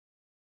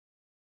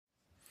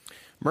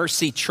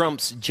Mercy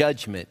trumps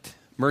judgment.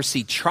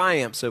 Mercy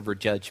triumphs over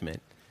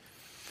judgment.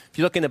 If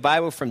you look in the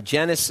Bible from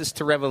Genesis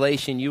to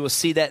Revelation, you will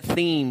see that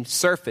theme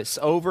surface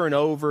over and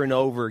over and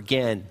over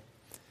again.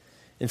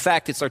 In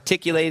fact, it's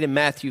articulated in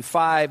Matthew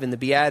 5 in the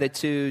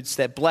Beatitudes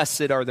that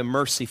blessed are the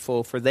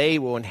merciful, for they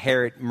will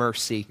inherit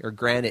mercy or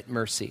granted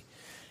mercy.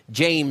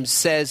 James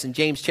says in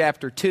James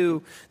chapter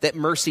 2 that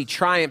mercy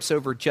triumphs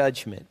over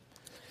judgment.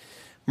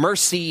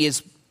 Mercy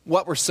is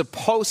what we're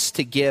supposed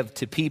to give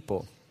to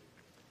people.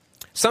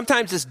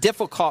 Sometimes it's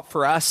difficult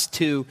for us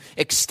to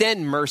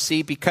extend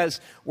mercy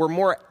because we're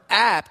more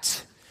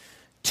apt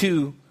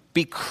to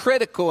be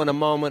critical in a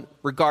moment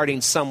regarding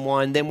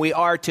someone than we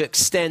are to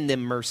extend them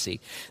mercy.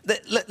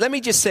 Let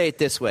me just say it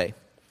this way.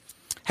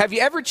 Have you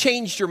ever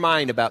changed your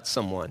mind about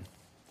someone?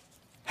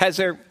 Have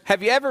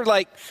you ever,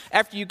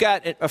 after you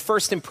got a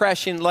first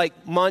impression,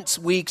 months,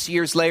 weeks,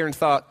 years later, and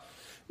thought,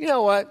 you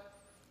know what?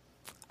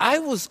 I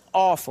was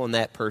off on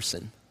that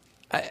person.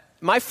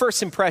 My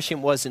first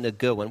impression wasn't a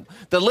good one.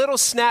 The little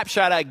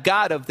snapshot I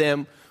got of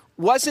them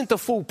wasn't the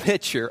full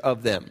picture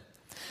of them.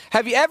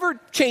 Have you ever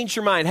changed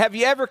your mind? Have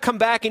you ever come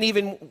back and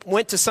even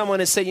went to someone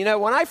and said,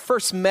 when I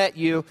first met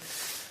you,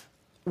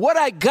 what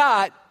I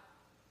got,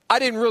 I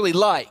didn't really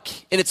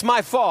like, and it's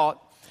my fault.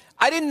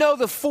 I didn't know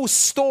the full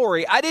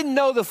story. I didn't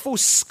know the full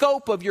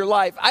scope of your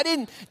life. I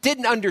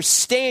didn't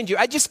understand you.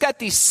 I just got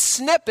these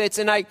snippets,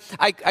 and I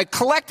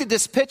collected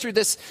this picture,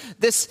 this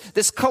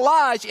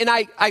collage, and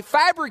I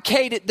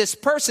fabricated this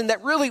person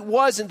that really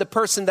wasn't the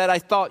person that I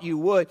thought you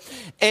would.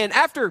 And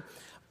after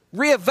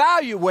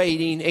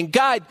reevaluating and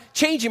God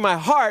changing my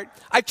heart,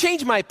 I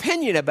changed my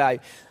opinion about you.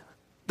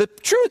 The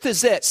truth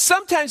is this,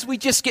 sometimes we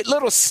just get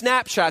little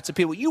snapshots of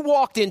people. You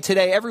walked in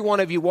today, every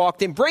one of you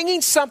walked in, bringing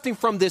something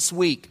from this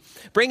week,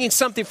 bringing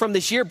something from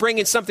this year,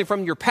 bringing something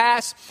from your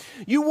past.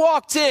 You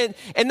walked in,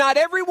 and not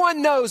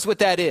everyone knows what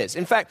that is.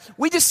 In fact,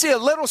 we just see a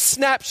little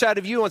snapshot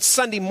of you on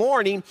Sunday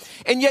morning,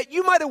 and yet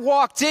you might have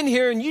walked in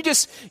here, and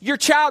your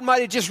child might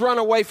have just run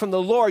away from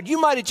the Lord.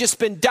 You might have just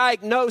been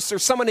diagnosed, or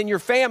someone in your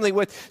family,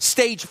 with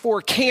stage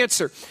 4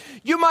 cancer.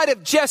 You might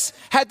have just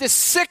had this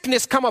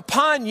sickness come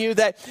upon you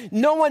that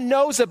no one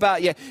knows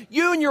about yet.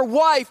 You and your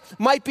wife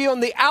might be on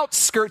the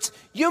outskirts.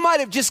 You might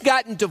have just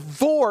gotten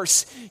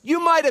divorced. You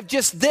might have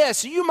just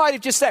this. You might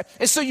have just that.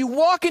 And so you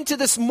walk into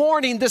this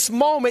morning, this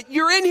moment.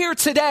 You're in here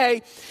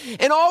today,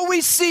 and all we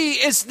see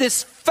is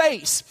this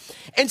face.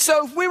 And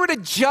so if we were to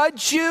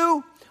judge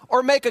you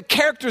or make a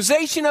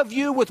characterization of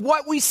you with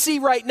what we see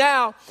right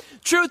now,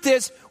 truth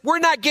is, we're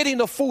not getting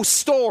the full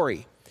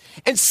story.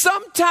 And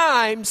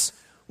sometimes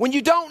when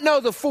you don't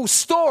know the full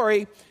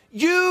story,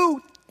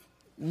 you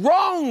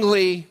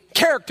wrongly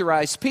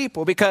characterize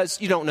people because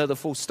you don't know the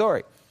full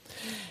story.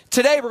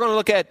 Today, we're going to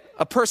look at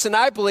a person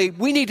I believe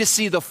we need to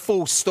see the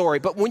full story.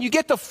 But when you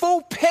get the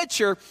full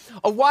picture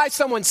of why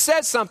someone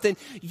said something,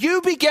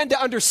 you begin to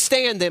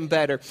understand them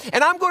better.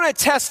 And I'm going to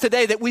attest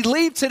today that we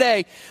leave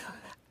today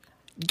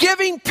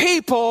giving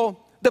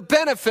people the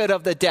benefit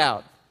of the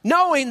doubt,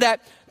 knowing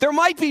that there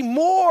might be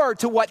more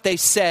to what they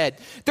said.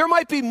 There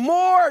might be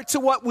more to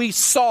what we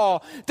saw.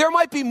 There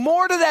might be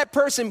more to that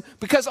person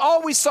because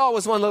all we saw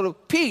was one little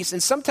piece.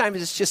 And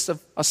sometimes it's just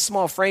a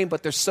small frame,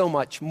 but there's so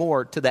much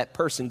more to that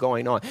person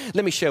going on.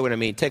 Let me show you what I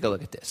mean. Take a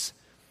look at this.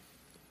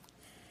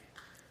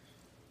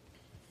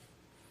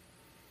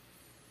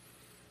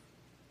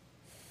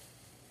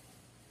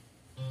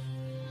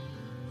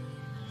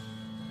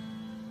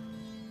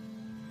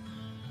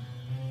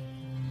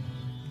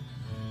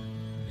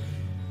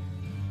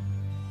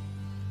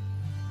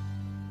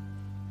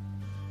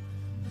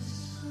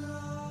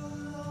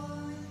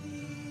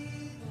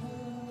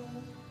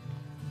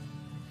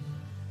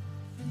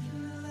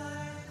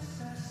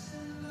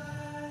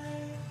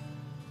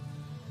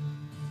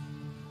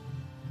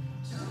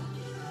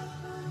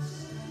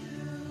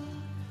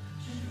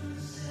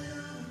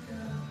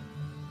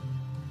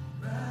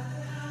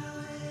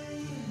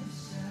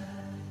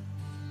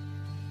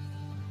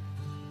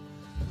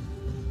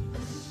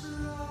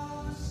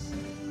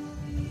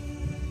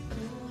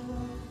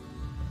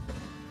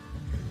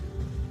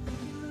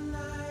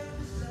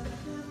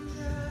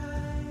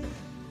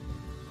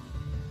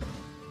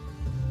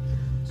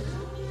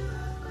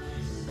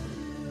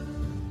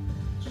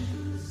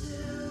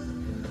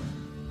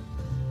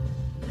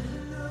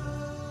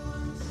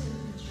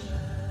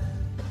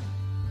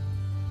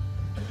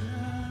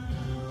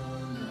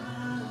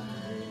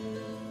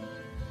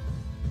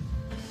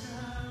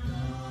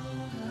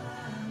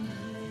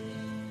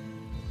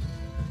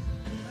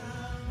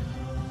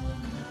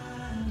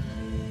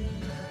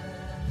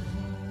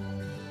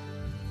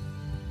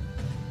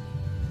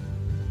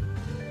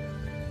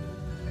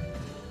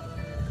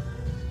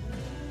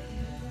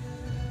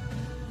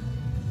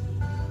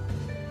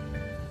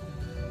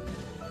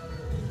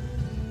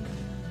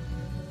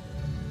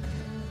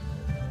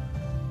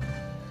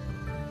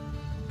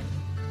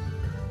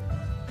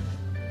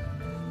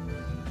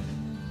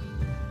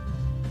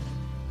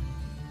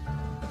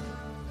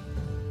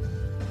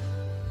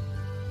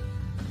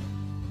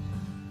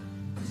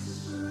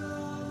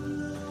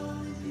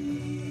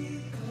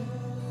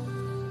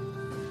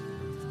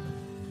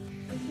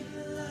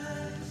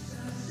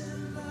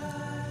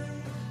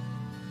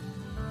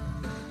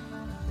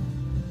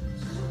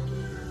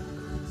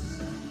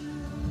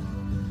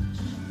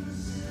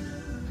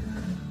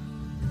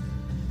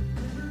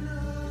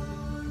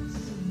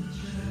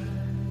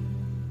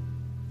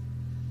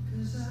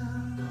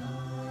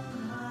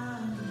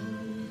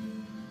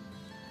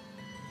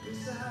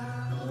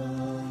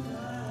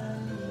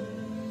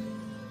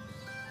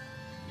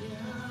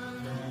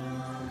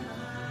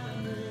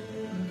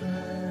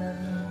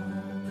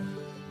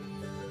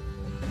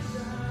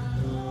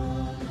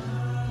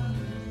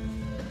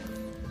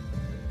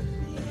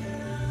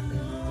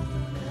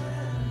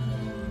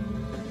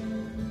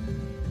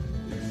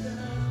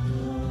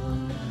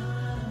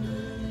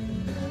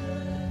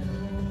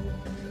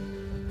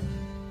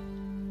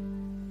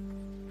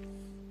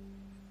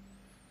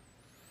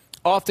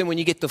 Often when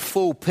you get the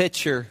full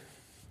picture,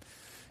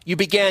 you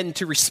begin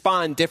to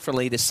respond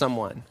differently to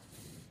someone.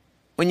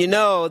 When you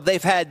know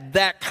they've had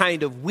that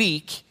kind of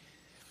week,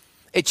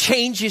 it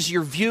changes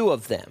your view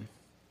of them.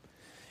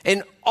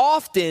 And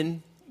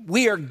often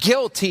we are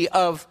guilty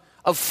of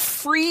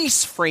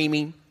freeze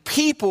framing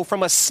people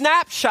from a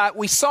snapshot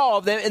we saw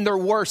of them in their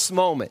worst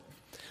moment.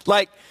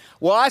 Like,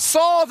 well, I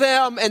saw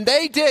them and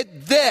they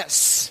did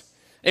this.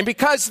 And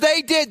because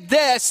they did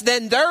this,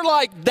 then they're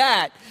like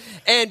that.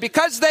 And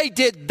because they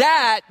did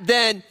that,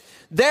 then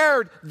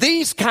they're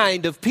these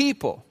kind of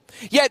people.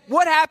 Yet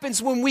what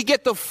happens when we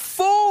get the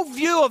full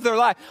view of their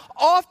life?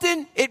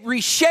 Often it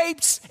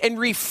reshapes and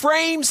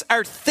reframes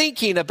our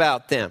thinking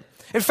about them.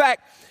 In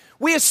fact,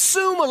 we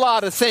assume a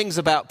lot of things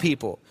about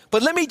people.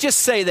 But let me just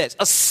say this.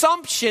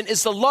 Assumption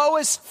is the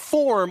lowest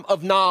form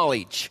of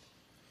knowledge.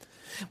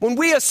 When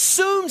we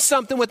assume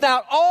something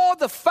without all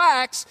the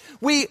facts,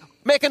 we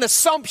make an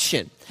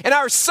assumption. And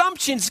our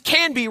assumptions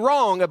can be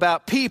wrong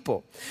about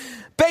people.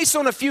 Based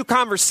on a few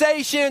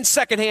conversations,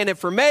 secondhand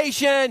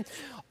information,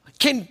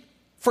 can,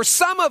 for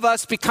some of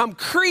us, become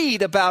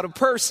creed about a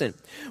person.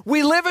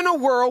 We live in a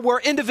world where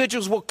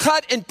individuals will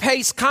cut and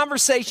paste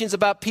conversations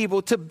about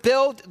people to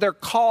build their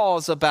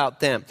cause about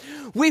them.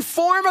 We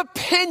form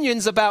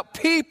opinions about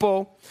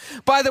people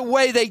by the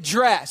way they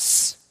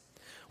dress,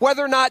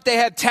 whether or not they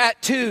have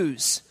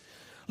tattoos.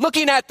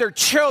 Looking at their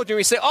children,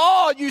 we say,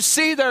 oh, you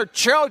see their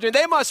children.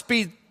 They must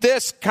be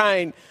this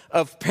kind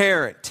of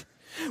parent.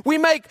 We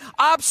make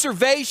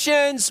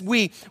observations.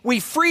 We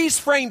freeze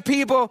frame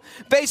people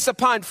based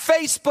upon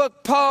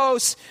Facebook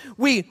posts.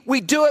 We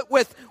do it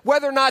with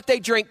whether or not they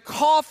drink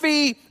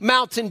coffee,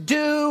 Mountain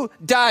Dew,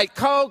 Diet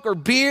Coke, or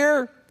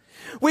beer.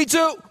 We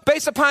do it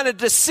based upon a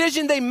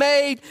decision they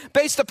made,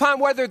 based upon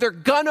whether they're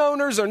gun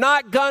owners or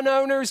not gun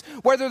owners,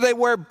 whether they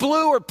wear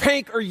blue or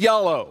pink or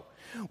yellow.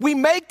 We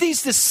make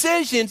these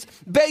decisions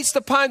based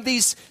upon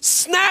these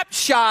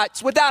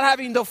snapshots without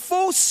having the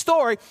full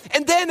story.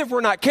 And then if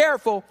we're not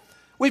careful,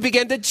 we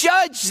begin to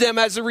judge them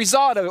as a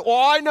result of it. Well,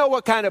 I know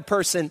what kind of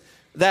person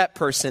that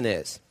person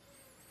is.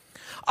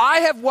 I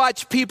have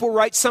watched people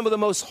write some of the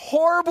most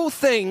horrible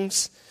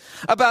things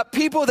about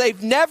people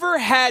they've never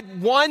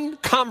had one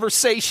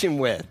conversation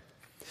with,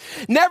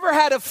 never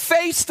had a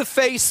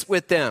face-to-face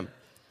with them,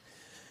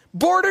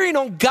 bordering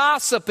on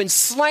gossip and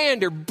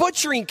slander,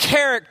 butchering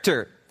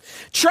character,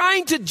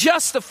 trying to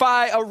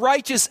justify a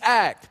righteous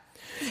act,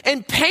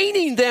 and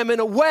painting them in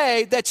a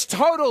way that's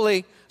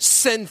totally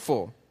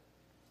sinful.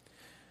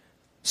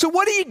 So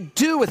what do you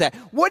do with that?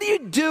 What do you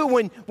do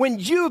when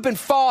you've been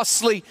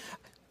falsely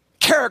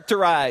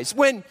characterized?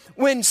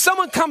 When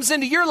someone comes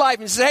into your life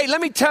and says, hey,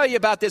 let me tell you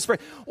about this. Well,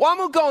 I'm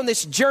going to go on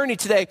this journey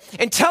today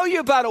and tell you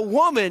about a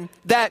woman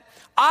that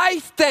I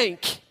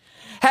think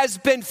has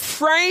been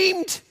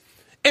framed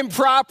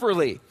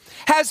improperly,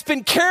 has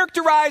been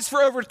characterized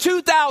for over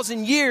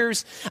 2,000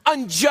 years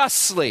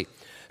unjustly,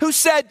 who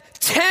said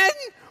 10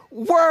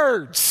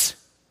 words.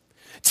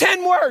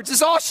 10 words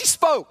is all she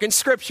spoke in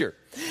Scripture.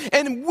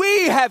 And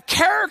we have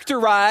painted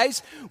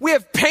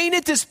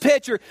this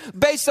picture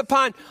based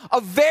upon a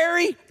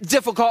very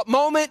difficult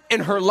moment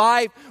in her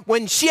life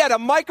when she had a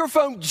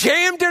microphone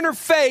jammed in her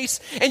face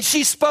and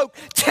she spoke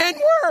 10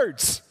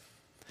 words.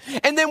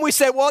 And then we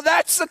say, well,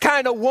 that's the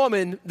kind of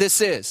woman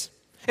this is.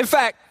 In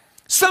fact,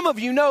 some of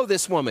you know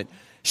this woman.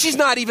 She's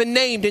not even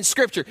named in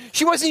Scripture.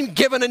 She wasn't even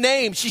given a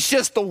name. She's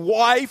just the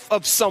wife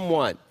of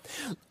someone.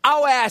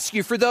 I'll ask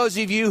you, for those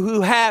of you who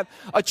have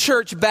a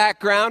church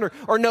background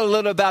or know a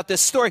little about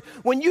this story,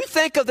 when you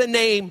think of the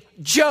name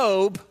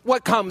Job,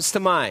 what comes to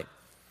mind?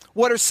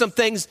 What are some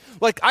things,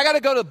 like, I got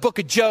to go to the book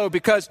of Job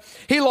because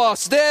he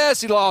lost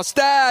this, he lost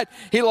that,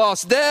 he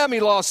lost them, he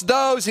lost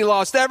those, he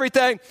lost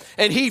everything,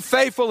 and he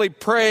faithfully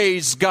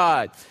praised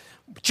God.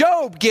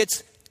 Job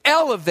gets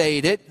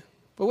elevated,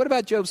 but what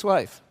about Job's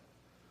wife?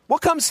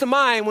 What comes to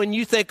mind when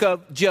you think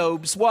of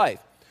Job's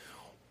wife?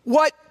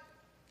 What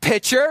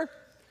picture?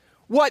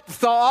 What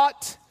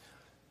thought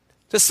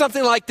to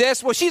something like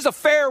this? Well, she's a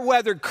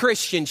fair-weathered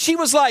Christian. She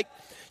was like,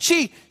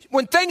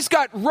 when things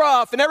got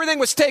rough and everything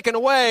was taken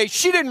away,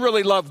 she didn't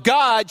really love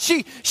God.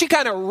 She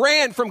kind of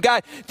ran from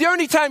God. The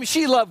only time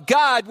she loved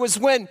God was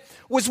when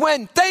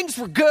things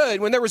were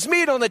good, when there was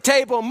meat on the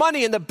table,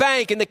 money in the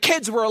bank, and the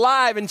kids were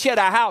alive, and she had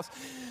a house.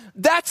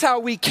 That's how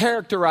we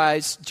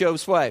characterize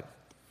Job's wife.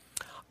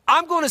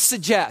 I'm going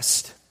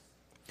to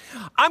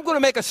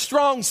make a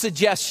strong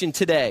suggestion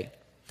today.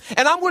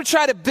 And I'm going to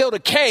try to build a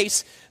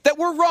case that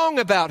we're wrong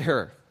about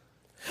her.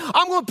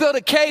 I'm going to build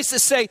a case that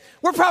say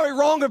we're probably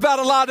wrong about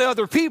a lot of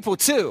other people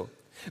too.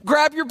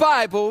 Grab your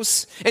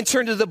Bibles and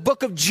turn to the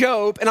book of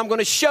Job, and I'm going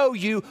to show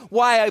you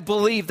why I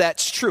believe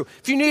that's true.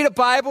 If you need a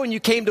Bible and you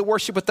came to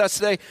worship with us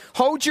today,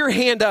 hold your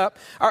hand up.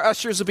 Our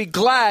ushers will be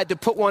glad to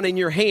put one in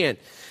your hand.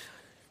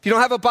 If you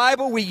don't have a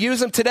Bible, we use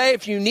them today.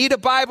 If you need a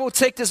Bible,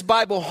 take this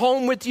Bible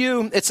home with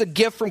you. It's a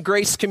gift from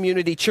Grace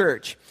Community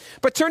Church.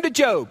 But turn to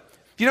Job.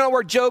 If you don't know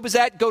where Job is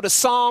at, go to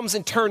Psalms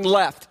and turn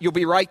left. You'll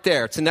be right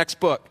there. It's the next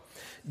book.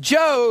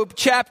 Job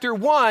chapter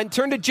 1.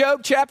 Turn to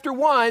Job chapter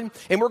 1,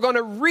 and we're going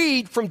to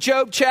read from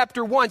Job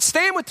chapter 1.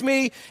 Stand with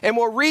me, and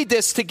we'll read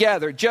this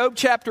together. Job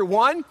chapter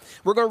 1,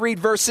 we're going to read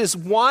verses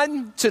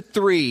 1 to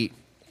 3.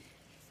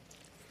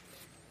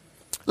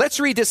 Let's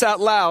read this out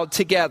loud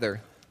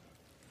together.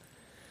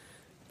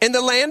 In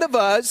the land of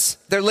Uz,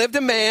 there lived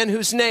a man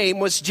whose name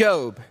was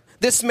Job.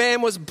 This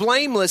man was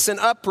blameless and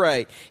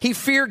upright. He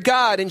feared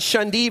God and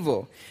shunned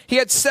evil. He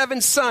had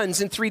 7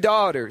 sons and 3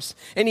 daughters,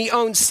 and he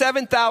owned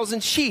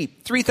 7,000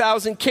 sheep,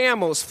 3,000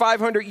 camels,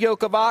 500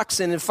 yoke of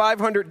oxen, and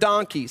 500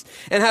 donkeys,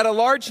 and had a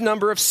large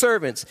number of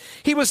servants.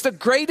 He was the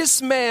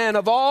greatest man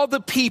of all the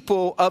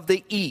people of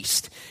the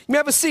East. You may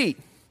have a seat.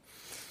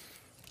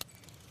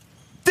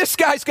 This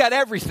guy's got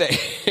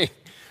everything.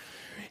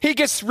 He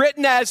gets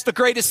written as the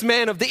greatest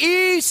man of the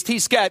East.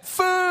 He's got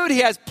food. He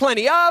has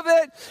plenty of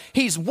it.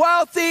 He's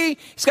wealthy.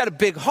 He's got a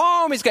big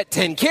home. He's got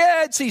 10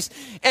 kids. He's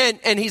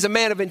a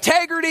man of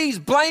integrity. He's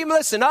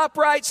blameless and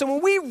upright. So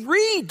when we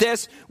read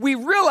this, we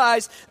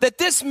realize that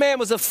this man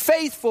was a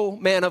faithful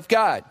man of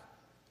God.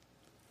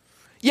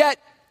 Yet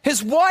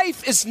his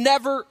wife is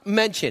never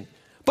mentioned.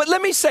 But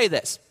let me say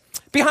this.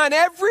 Behind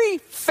every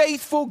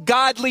faithful,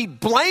 godly,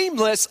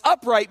 blameless,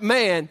 upright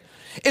man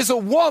is a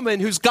woman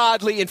who's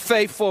godly and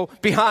faithful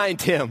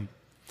behind him.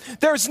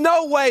 There's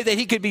no way that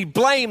he could be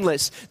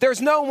blameless.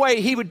 There's no way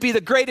he would be the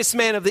greatest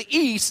man of the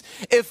East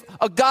if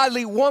a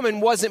godly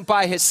woman wasn't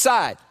by his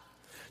side.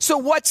 So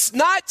what's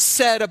not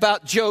said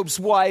about Job's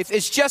wife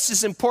is just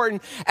as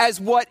important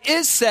as what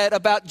is said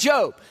about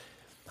Job.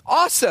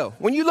 Also,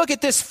 when you look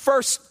at this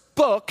first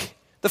book,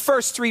 the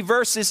first 3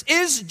 verses,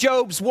 is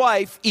Job's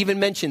wife even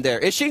mentioned there?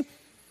 Is she?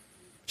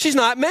 She's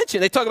not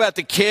mentioned. They talk about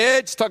the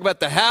kids, talk about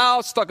the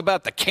house, talk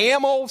about the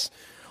camels.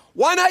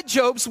 Why not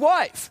Job's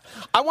wife?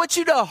 I want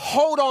you to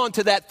hold on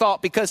to that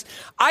thought because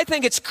I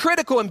think it's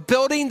critical in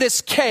building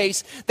this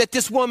case that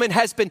this woman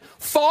has been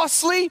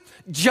falsely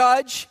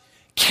judged,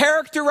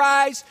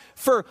 characterized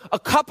for a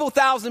couple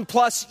thousand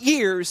plus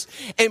years.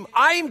 And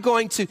I am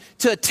going to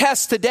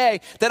attest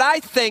today that I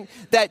think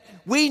that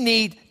we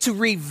need to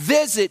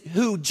revisit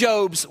who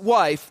Job's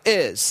wife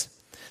is.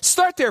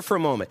 Start there for a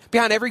moment.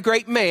 Behind every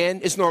great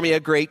man is normally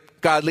a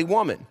great godly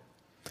woman.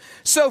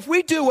 So if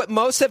we do what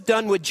most have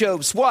done with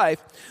Job's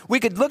wife, we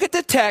could look at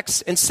the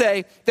text and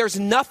say there's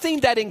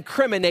nothing that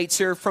incriminates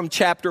her from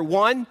chapter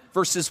 1,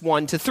 verses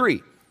 1 to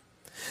 3.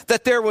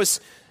 That there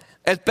was,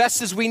 as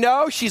best as we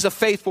know, she's a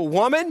faithful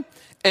woman,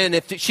 and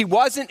if she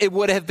wasn't, it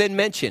would have been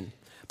mentioned.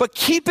 But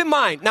keep in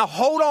mind, now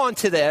hold on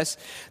to this,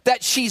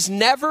 that she's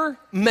never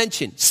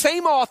mentioned.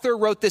 Same author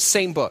wrote this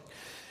same book.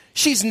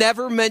 She's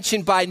never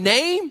mentioned by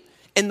name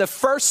in the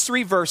first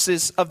 3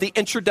 verses of the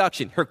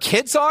introduction. Her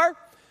kids are,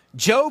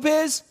 Job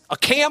is, a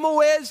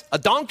camel is, a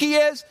donkey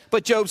is,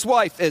 but Job's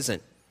wife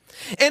isn't.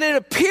 And it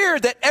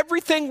appeared that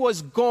everything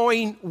was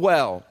going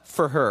well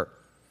for her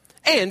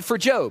and for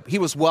Job. He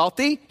was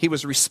wealthy, he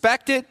was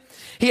respected,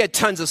 he had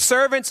tons of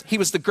servants, he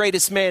was the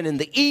greatest man in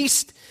the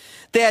East.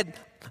 They had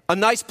a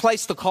nice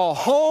place to call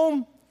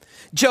home.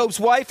 Job's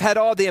wife had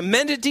all the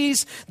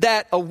amenities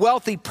that a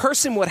wealthy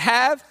person would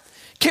have.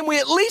 Can we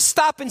at least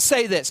stop and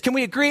say this? Can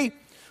we agree?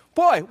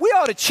 Boy, we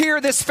ought to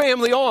cheer this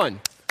family on.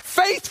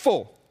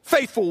 Faithful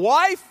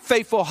wife,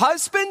 faithful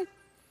husband.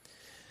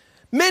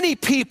 Many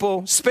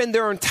people spend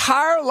their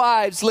entire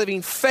lives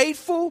living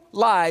faithful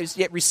lives,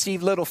 yet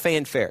receive little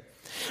fanfare.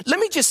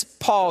 Let me just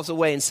pause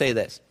away and say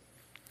this.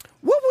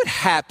 What would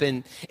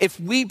happen if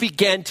we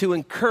began to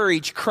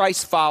encourage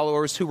Christ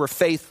followers who were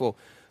faithful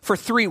for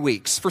 3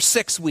 weeks, for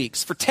 6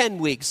 weeks, for 10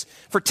 weeks,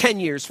 for 10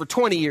 years, for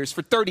 20 years,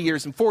 for 30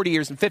 years, and 40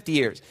 years, and 50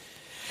 years?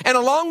 And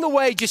along the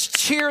way, just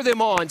cheer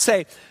them on.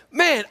 Say,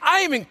 man, I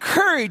am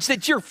encouraged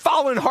that you're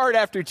following hard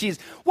after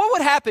Jesus. What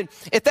would happen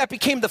if that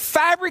became the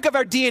fabric of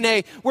our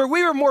DNA, where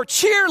we were more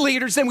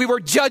cheerleaders than we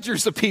were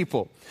judgers of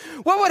people?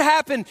 What would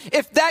happen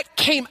if that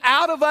came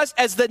out of us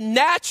as the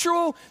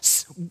natural,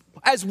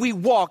 as we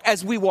walk,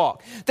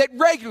 that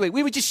regularly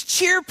we would just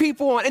cheer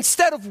people on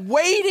instead of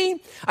waiting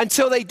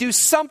until they do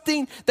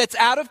something that's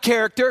out of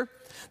character,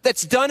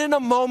 that's done in a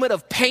moment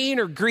of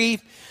pain or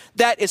grief,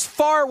 that is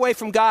far away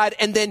from God,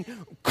 and then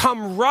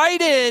come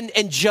right in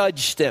and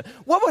judge them?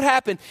 What would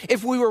happen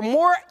if we were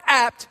more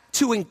apt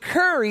to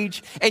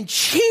encourage and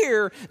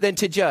cheer than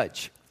to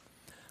judge?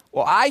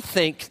 Well, I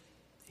think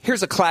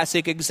here's a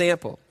classic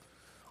example.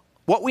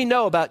 What we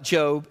know about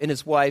Job and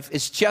his wife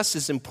is just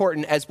as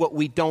important as what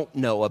we don't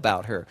know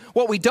about her.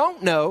 What we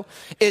don't know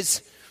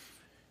is,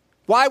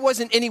 why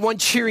wasn't anyone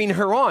cheering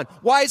her on?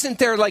 Why isn't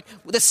there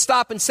let's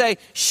stop and say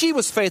she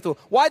was faithful?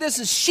 Why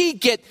doesn't she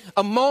get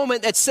a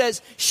moment that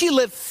says she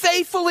lived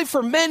faithfully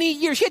for many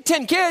years? She had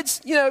 10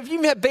 kids. You know, if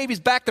you have babies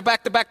back to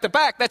back to back to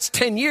back, that's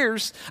 10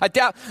 years. I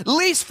doubt, at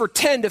least for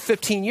 10 to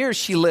 15 years,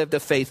 she lived a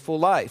faithful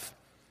life.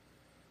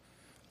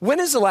 When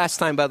is the last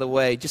time, by the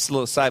way, just a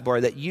little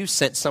sidebar, that you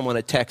sent someone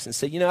a text and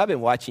said, I've been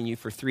watching you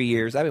for 3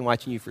 years. I've been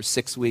watching you for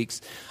 6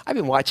 weeks. I've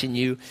been watching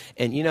you,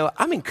 and,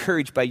 I'm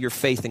encouraged by your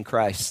faith in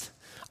Christ.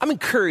 I'm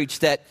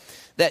encouraged that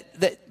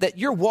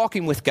you're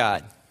walking with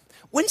God.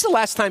 When's the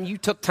last time you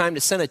took time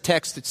to send a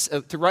text,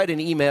 to write an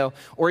email,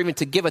 or even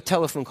to give a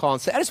telephone call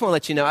and say, I just want to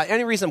let you know,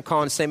 any reason I'm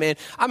calling to say, man,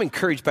 I'm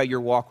encouraged by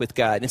your walk with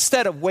God,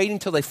 instead of waiting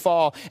till they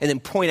fall and then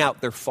point out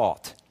their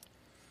fault.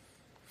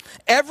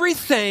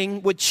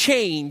 Everything would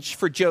change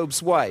for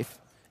Job's wife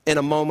in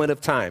a moment of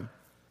time,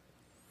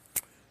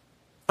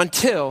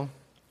 until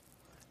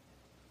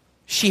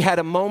she had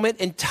a moment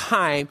in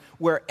time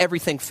where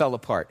everything fell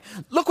apart.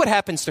 Look what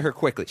happens to her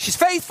quickly. She's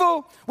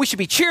faithful. We should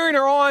be cheering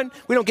her on.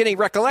 We don't get any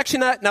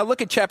recollection of that. Now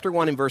look at chapter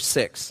 1 and verse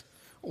 6.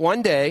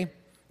 One day,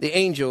 the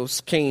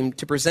angels came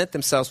to present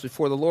themselves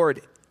before the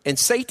Lord, and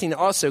Satan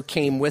also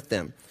came with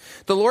them.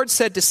 The Lord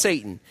said to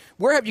Satan,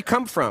 where have you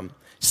come from?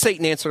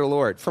 Satan answered the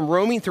Lord, from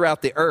roaming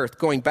throughout the earth,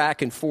 going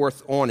back and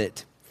forth on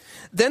it.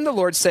 Then the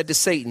Lord said to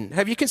Satan,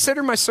 have you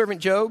considered my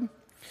servant Job?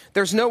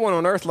 There's no one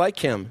on earth like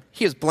him.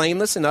 He is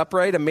blameless and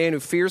upright, a man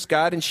who fears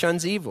God and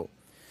shuns evil.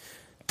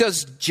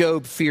 Does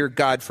Job fear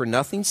God for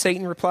nothing?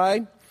 Satan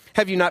replied.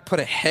 Have you not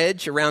put a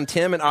hedge around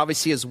him and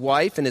obviously his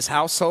wife and his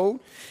household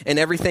and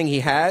everything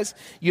he has?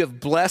 You have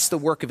blessed the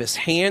work of his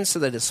hands so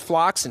that his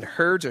flocks and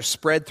herds are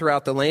spread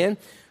throughout the land.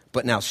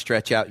 But now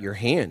stretch out your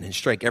hand and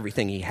strike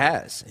everything he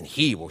has, and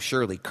he will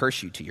surely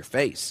curse you to your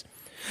face.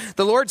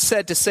 The Lord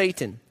said to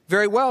Satan,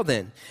 very well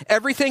then,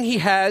 everything he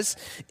has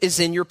is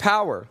in your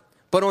power.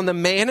 But on the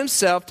man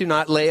himself, do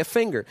not lay a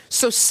finger.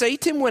 So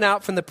Satan went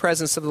out from the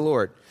presence of the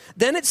Lord.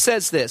 Then it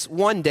says this,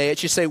 one day, it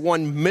should say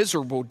one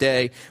miserable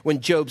day,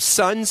 when Job's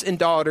sons and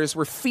daughters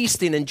were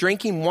feasting and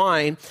drinking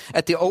wine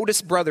at the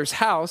oldest brother's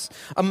house,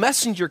 a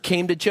messenger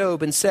came to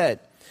Job and said,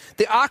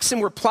 the oxen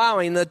were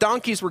plowing, and the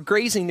donkeys were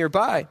grazing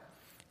nearby,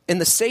 and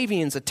the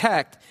Sabians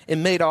attacked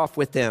and made off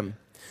with them.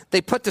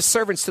 They put the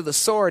servants to the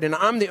sword, and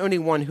I'm the only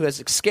one who has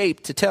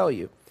escaped to tell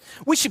you.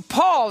 We should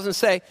pause and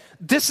say,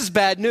 this is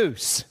bad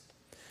news.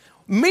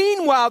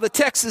 Meanwhile, the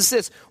text is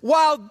this.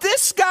 While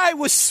this guy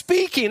was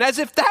speaking, as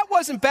if that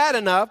wasn't bad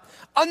enough,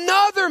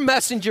 another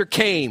messenger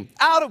came,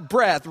 out of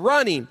breath,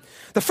 running.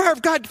 The fire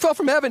of God fell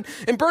from heaven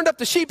and burned up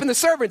the sheep and the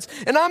servants,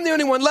 and I'm the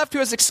only one left who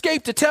has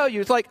escaped to tell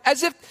you. It's like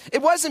as if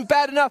it wasn't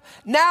bad enough.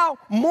 Now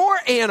more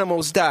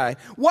animals die.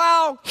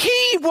 While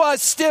he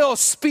was still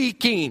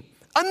speaking,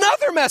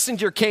 another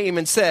messenger came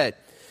and said,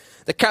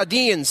 the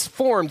Chaldeans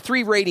formed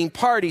 3 raiding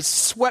parties,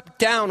 swept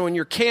down on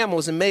your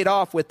camels and made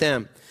off with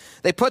them.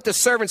 They put the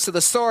servants to the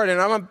sword,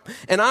 and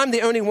I'm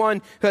the only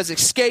one who has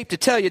escaped to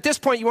tell you. At this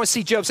point, you want to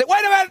see Job say,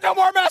 wait a minute, no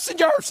more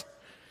messengers.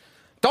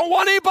 Don't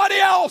want anybody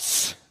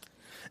else.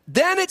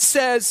 Then it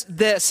says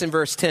this in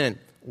verse 10,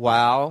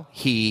 while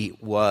he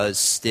was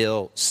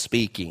still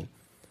speaking,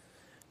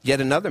 yet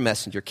another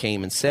messenger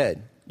came and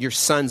said, your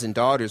sons and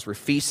daughters were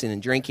feasting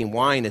and drinking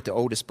wine at the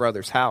oldest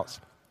brother's house,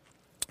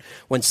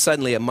 when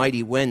suddenly a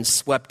mighty wind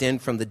swept in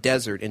from the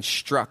desert and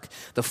struck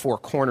the 4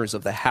 corners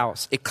of the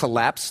house. It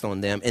collapsed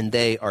on them, and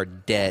they are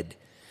dead.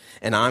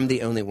 And I'm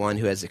the only one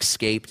who has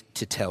escaped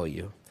to tell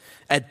you.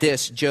 At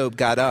this, Job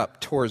got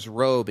up, tore his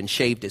robe, and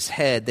shaved his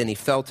head. Then he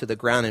fell to the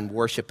ground in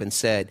worship and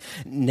said,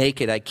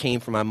 naked I came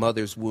from my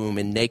mother's womb,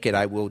 and naked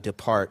I will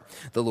depart.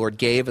 The Lord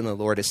gave, and the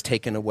Lord has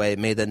taken away.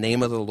 May the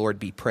name of the Lord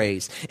be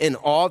praised. In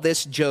all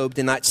this, Job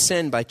did not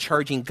sin by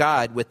charging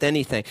God with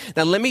anything.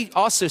 Now, let me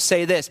also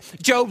say this.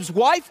 Job's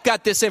wife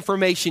got this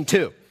information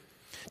too.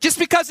 Just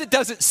because it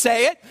doesn't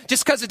say it,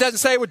 just because it doesn't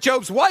say what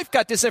Job's wife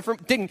got this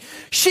information,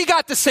 she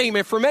got the same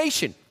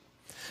information.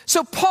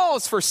 So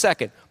pause for a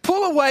second.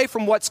 Pull away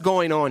from what's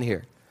going on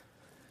here.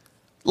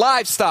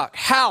 Livestock,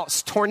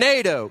 house,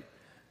 tornado,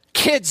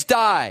 kids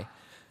die.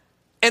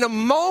 In a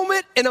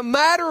moment, in a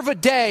matter of a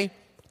day,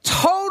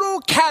 total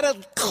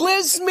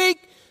cataclysmic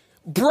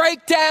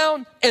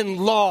breakdown and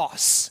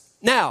loss.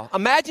 Now,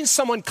 imagine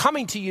someone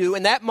coming to you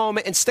in that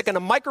moment and sticking a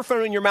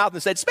microphone in your mouth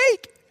and said,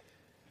 speak.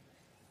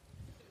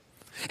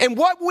 And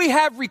what we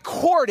have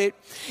recorded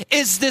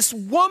is this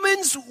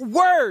woman's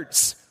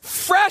words,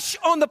 fresh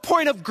on the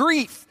point of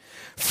grief,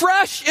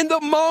 fresh in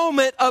the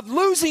moment of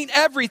losing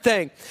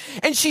everything.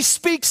 And she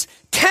speaks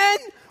 10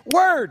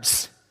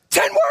 words.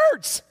 10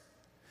 words.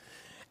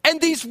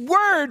 And these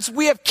words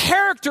we have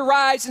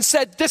characterized and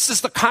said, this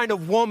is the kind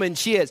of woman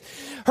she is.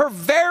 Her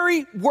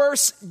very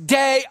worst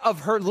day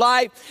of her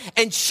life.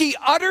 And she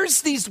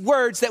utters these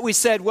words that we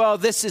said, well,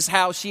 this is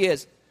how she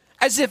is.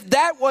 As if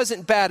that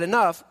wasn't bad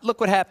enough,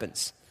 look what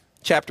happens.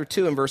 Chapter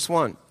 2 and verse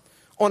 1.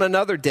 On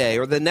another day,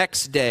 or the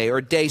next day, or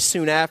a day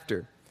soon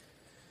after,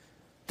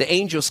 the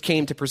angels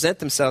came to present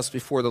themselves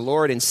before the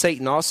Lord, and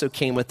Satan also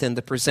came with them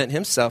to present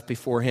himself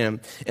before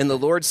him. And the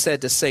Lord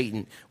said to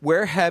Satan,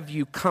 where have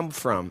you come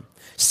from?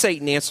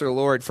 Satan answered the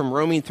Lord, from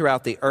roaming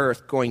throughout the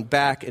earth, going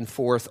back and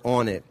forth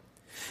on it.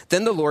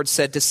 Then the Lord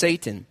said to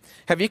Satan,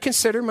 have you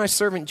considered my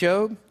servant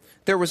Job?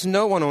 There was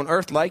no one on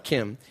earth like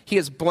him. He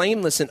is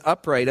blameless and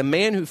upright, a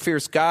man who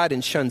fears God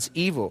and shuns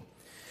evil.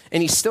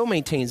 And he still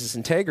maintains his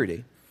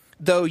integrity.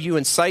 Though you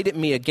incited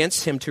me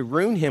against him to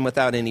ruin him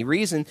without any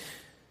reason,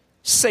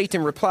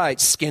 Satan replied,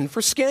 skin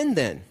for skin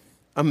then.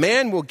 A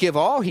man will give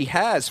all he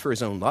has for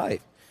his own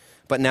life.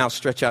 But now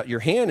stretch out your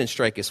hand and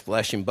strike his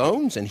flesh and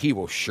bones, and he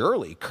will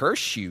surely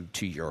curse you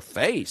to your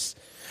face.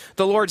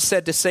 The Lord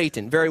said to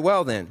Satan, very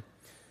well then.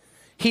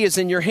 he is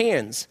in your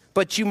hands,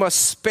 but you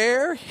must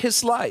spare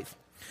his life."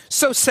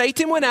 So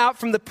Satan went out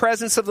from the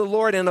presence of the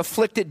Lord and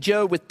afflicted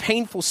Job with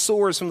painful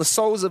sores from the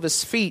soles of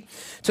his feet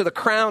to the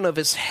crown of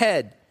his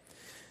head.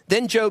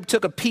 Then Job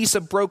took a piece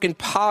of broken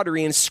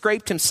pottery and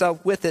scraped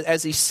himself with it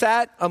as he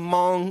sat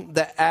among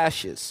the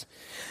ashes.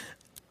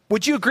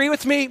 Would you agree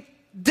with me?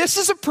 This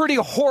is a pretty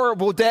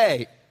horrible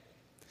day.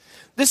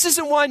 This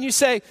isn't one you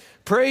say,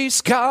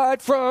 "Praise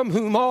God from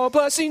whom all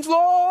blessings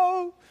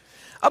flow."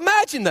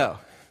 Imagine though,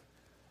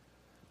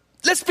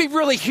 let's be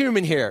really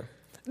human here.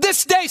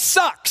 This day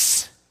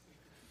sucks.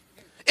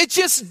 It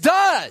just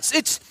does.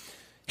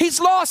 He's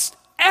lost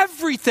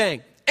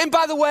everything. And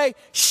by the way,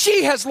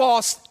 she has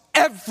lost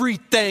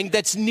everything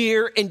that's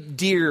near and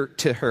dear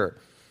to her.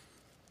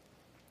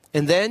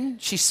 And then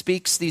she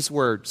speaks these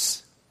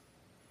words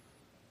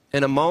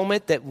in a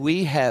moment that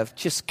we have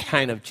just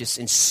kind of just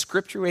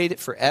inscripturated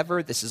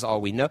forever. This is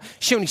all we know.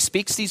 She only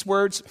speaks these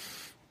words.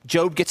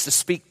 Job gets to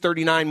speak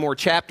 39 more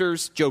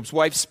chapters. Job's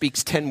wife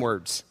speaks 10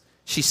 words.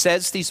 She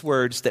says these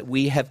words that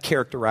we have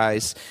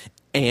characterized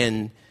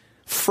and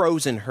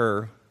frozen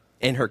her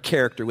and her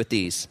character with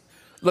these.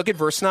 Look at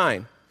verse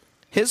 9.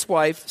 His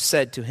wife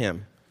said to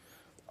him,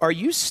 "Are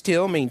you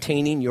still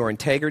maintaining your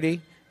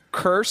integrity?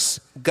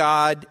 Curse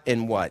God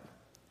and what?"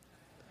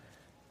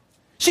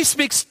 She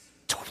speaks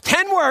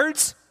 10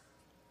 words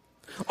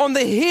on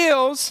the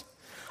heels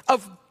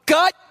of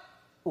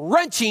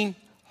gut-wrenching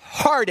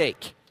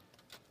heartache.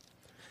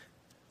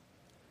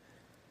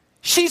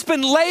 She's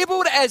been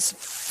labeled as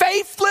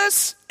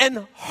faithless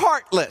and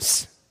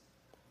heartless.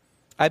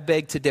 I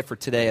beg to differ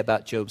today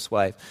about Job's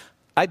wife.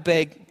 I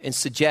beg and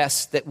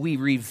suggest that we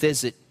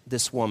revisit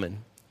this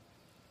woman.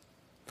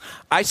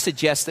 I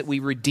suggest that we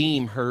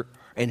redeem her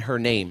and her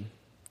name.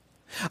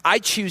 I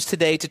choose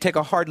today to take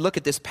a hard look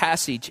at this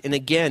passage and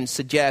again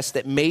suggest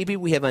that maybe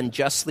we have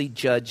unjustly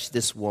judged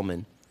this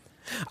woman.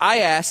 I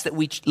ask that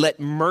we let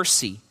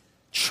mercy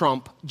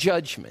trump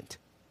judgment.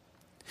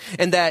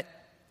 And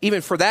that,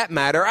 even for that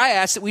matter, I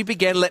ask that we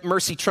begin to let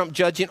mercy trump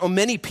judgment on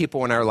many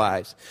people in our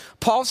lives.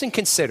 Pause and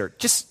consider.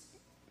 Just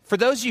for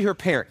those of you who are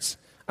parents,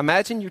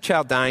 imagine your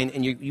child dying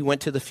and you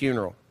went to the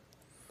funeral.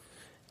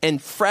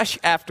 And fresh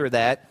after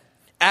that,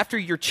 after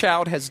your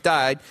child has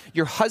died,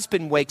 your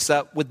husband wakes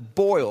up with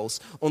boils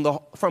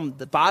from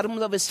the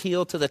bottom of his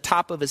heel to the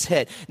top of his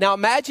head. Now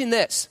imagine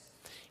this.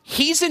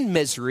 He's in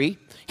misery.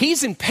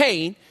 He's in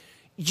pain.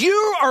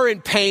 You are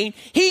in pain.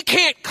 He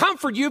can't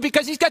comfort you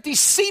because he's got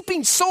these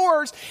seeping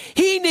sores.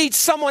 He needs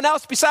someone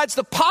else besides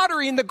the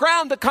pottery in the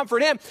ground to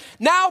comfort him.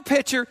 Now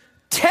picture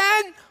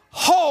 10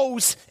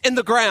 holes in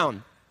the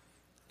ground.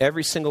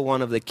 Every single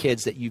one of the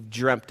kids that you've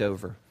dreamt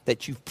over,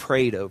 that you've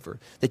prayed over,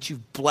 that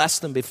you've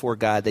blessed them before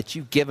God, that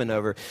you've given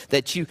over,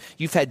 that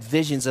you've had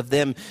visions of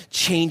them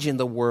changing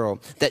the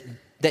world,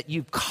 that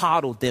you've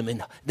coddled them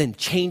and then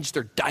changed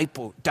their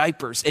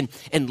diapers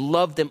and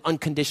loved them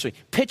unconditionally.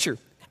 Picture,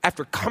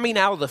 after coming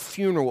out of the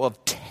funeral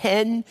of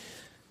 10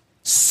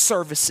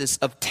 services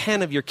of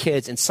 10 of your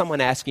kids and someone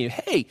asking you,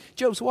 "Hey,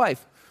 Job's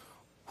wife,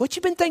 what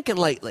you been thinking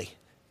lately?"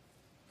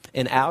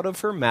 And out of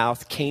her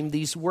mouth came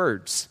these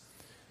words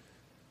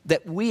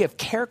that we have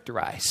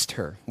characterized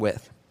her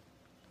with.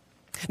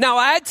 Now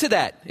add to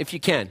that, if you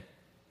can.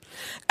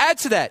 Add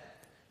to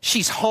that,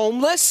 she's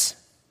homeless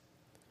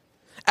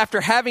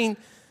after having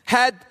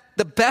had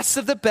the best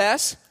of the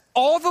best.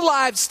 All the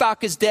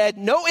livestock is dead,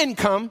 no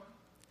income.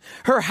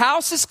 Her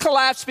house is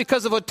collapsed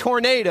because of a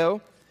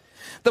tornado.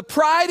 The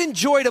pride and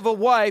joy of a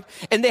wife,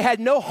 and they had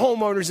no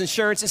homeowner's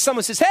insurance. And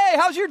someone says, "Hey,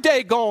 how's your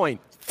day going?"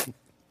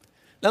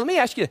 Now, let me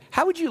ask you,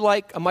 how would you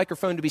like a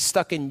microphone to be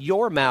stuck in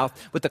your mouth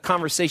with the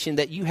conversation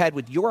that you had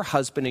with your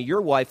husband and your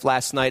wife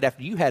last night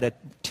after you had a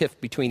tiff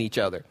between each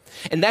other?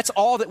 And that's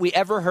all that we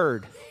ever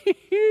heard.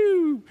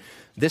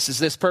 This is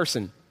this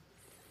person.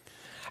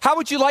 How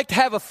would you like to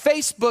have a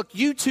Facebook,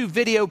 YouTube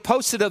video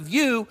posted of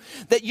you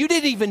that you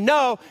didn't even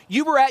know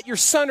you were at your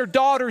son or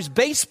daughter's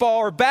baseball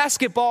or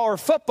basketball or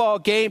football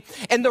game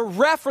and the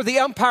ref or the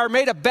umpire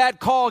made a bad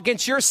call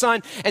against your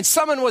son and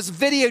someone was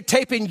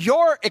videotaping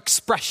your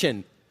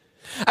expression?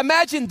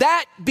 Imagine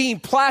that being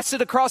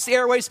plastered across the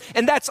airways,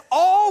 and that's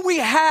all we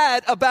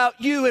had about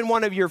you in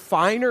one of your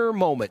finer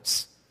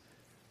moments.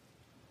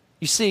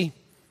 You see,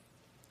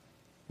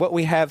 what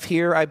we have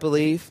here, I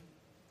believe,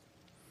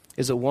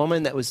 is a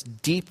woman that was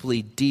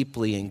deeply,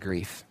 deeply in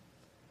grief,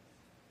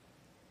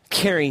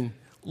 carrying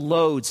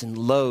loads and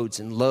loads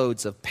and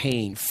loads of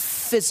pain,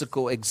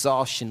 physical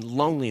exhaustion,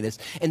 loneliness.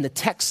 And the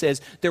text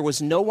says there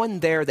was no one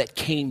there that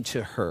came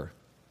to her.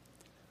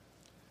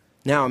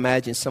 Now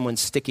imagine someone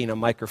sticking a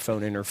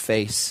microphone in her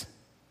face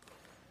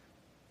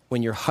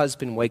when your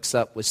husband wakes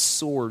up with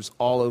sores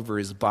all over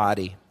his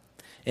body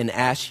and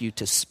asks you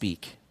to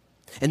speak.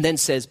 And then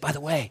says, "By the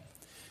way,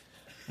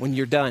 when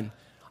you're done,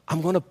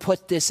 I'm going to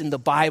put this in the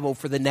Bible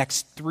for the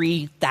next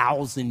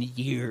 3,000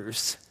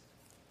 years.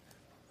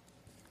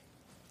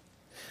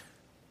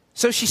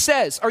 So she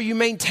says, "Are you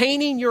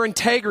maintaining your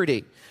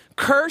integrity?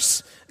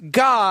 Curse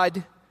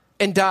God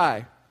and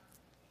die."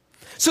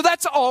 So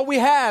that's all we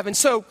have. And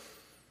so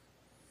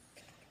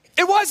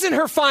it wasn't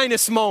her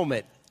finest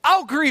moment.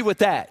 I'll agree with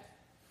that.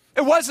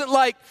 It wasn't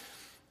like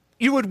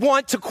you would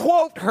want to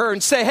quote her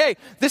and say, hey,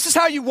 this is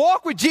how you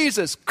walk with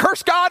Jesus.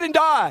 Curse God and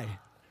die.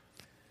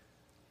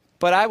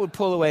 But I would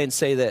pull away and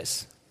say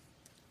this.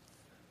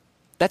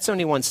 That's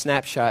only one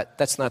snapshot.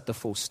 That's not the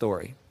full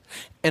story.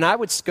 And I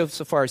would go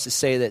so far as to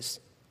say this.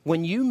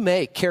 When you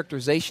make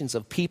characterizations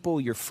of people,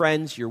 your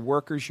friends, your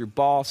workers, your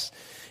boss,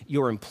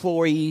 your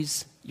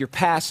employees, your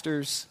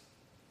pastors,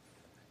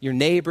 your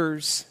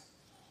neighbors,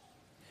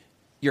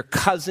 your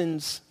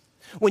cousins,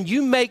 when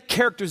you make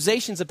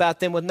characterizations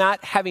about them with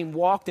not having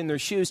walked in their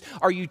shoes,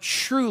 are you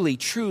truly,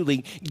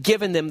 truly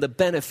giving them the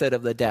benefit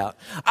of the doubt?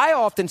 I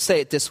often say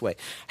it this way.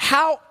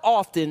 How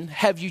often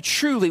have you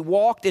truly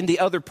walked in the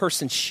other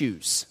person's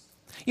shoes?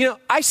 You know,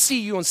 I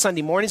see you on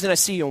Sunday mornings, and I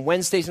see you on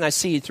Wednesdays, and I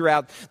see you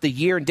throughout the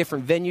year in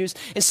different venues.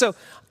 And so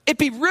it'd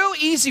be real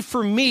easy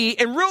for me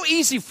and real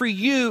easy for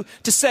you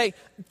to say,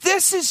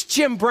 this is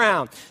Jim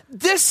Brown.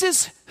 This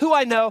is who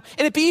I know. And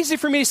it'd be easy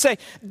for me to say,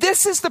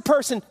 this is the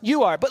person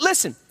you are. But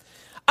listen,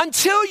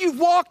 until you've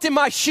walked in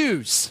my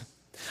shoes,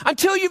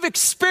 until you've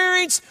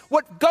experienced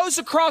what goes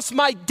across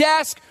my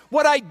desk,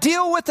 what I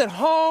deal with at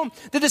home,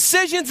 the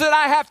decisions that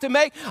I have to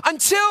make,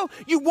 until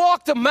you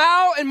walk a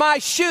mile in my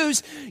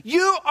shoes,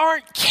 you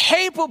aren't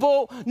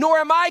capable, nor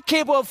am I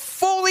capable of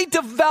fully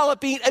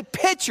developing a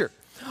picture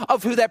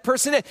of who that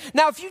person is.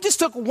 Now, if you just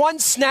took one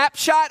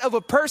snapshot of a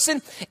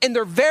person in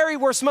their very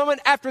worst moment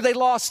after they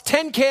lost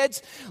 10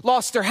 kids,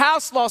 lost their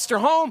house, lost their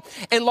home,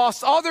 and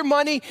lost all their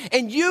money,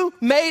 and you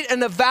made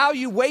an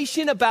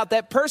evaluation about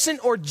that person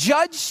or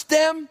judged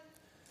them,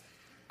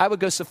 I would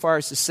go so far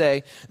as to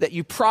say that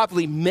you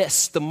probably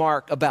missed the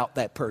mark about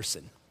that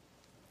person.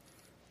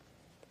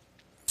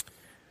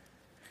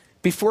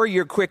 Before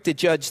you're quick to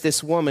judge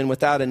this woman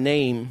without a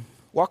name,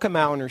 walk a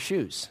mile in her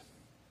shoes.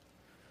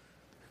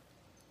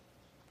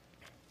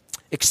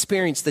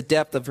 Experience the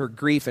depth of her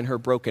grief and her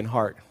broken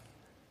heart.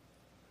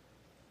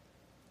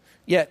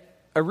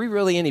 Yet, are we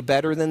really any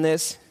better than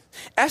this?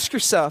 Ask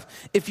yourself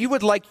if you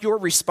would like your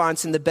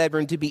response in the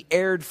bedroom to be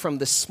aired from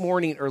this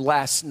morning or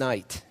last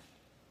night.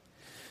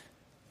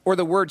 Or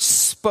the word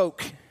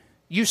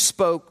you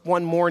spoke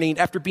one morning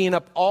after being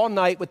up all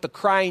night with the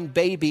crying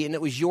baby, and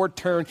it was your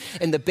turn,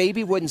 and the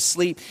baby wouldn't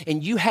sleep,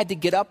 and you had to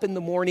get up in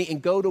the morning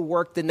and go to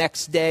work the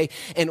next day,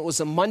 and it was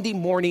a Monday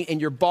morning,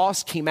 and your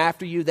boss came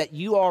after you that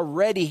he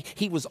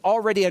was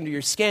already under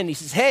your skin. He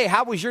says, hey,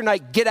 how was your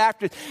night? Get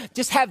after it.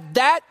 Just have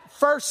that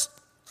first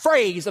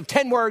phrase of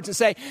 10 words and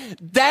say,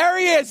 there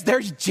he is,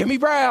 there's Jimmy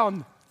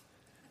Brown.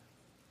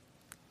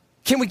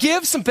 Can we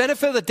give some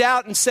benefit of the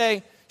doubt and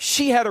say,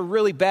 she had a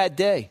really bad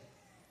day?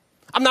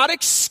 I'm not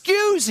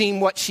excusing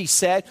what she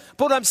said,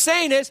 but what I'm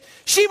saying is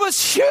she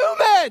was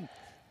human.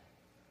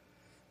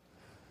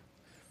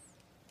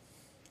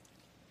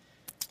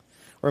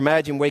 Or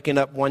imagine waking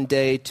up one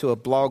day to a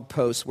blog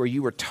post where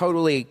you were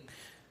totally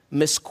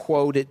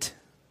misquoted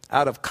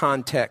out of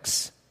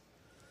context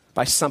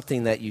by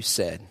something that you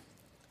said.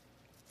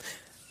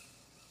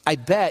 I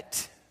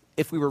bet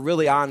if we were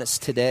really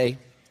honest today,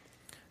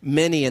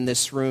 many in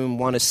this room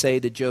want to say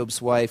to Job's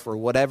wife or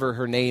whatever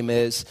her name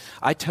is,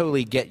 I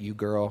totally get you,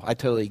 girl. I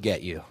totally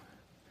get you.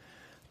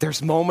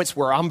 There's moments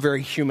where I'm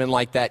very human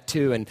like that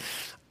too, and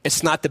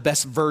it's not the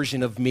best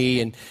version of me,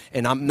 and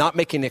I'm not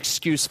making an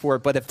excuse for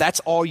it, but if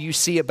that's all you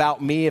see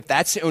about me, if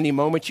that's the only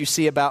moment you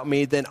see about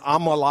me, then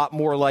I'm a lot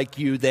more like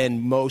you than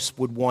most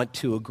would want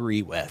to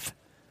agree with.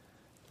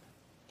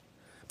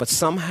 But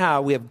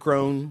somehow we have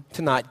grown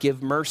to not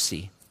give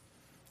mercy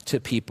to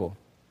people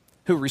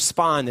who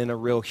respond in a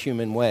real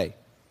human way.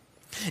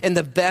 And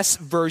the best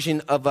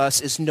version of us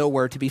is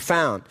nowhere to be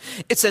found.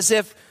 It's as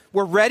if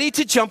we're ready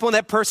to jump on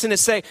that person and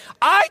say,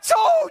 I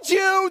told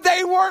you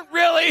they weren't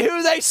really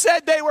who they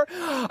said they were.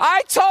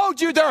 I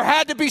told you there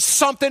had to be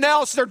something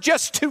else. They're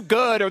just too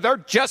good, or they're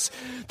just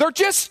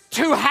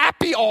too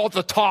happy all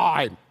the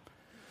time.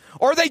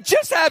 Or they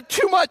just have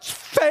too much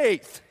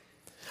faith.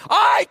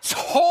 I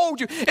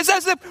told you. It's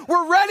as if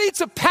we're ready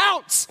to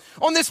pounce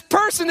on this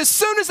person as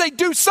soon as they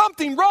do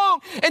something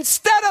wrong,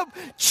 instead of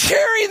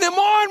cheering them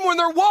on when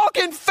they're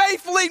walking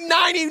faithfully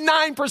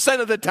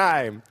 99% of the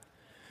time.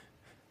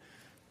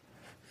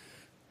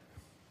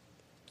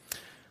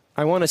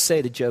 I want to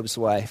say to Job's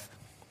wife,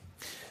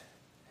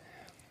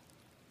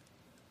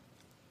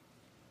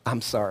 I'm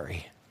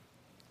sorry.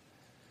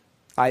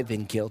 I've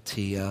been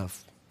guilty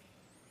of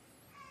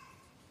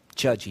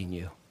judging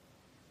you.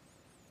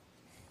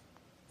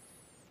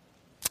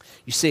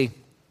 You see,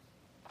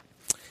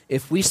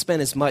 if we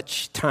spend as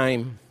much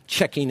time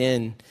checking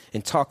in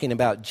and talking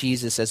about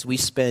Jesus as we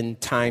spend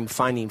time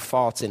finding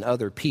faults in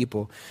other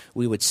people,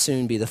 we would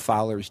soon be the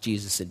followers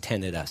Jesus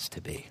intended us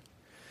to be.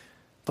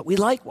 But we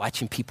like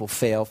watching people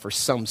fail for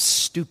some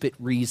stupid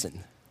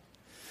reason.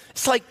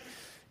 It's like,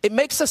 it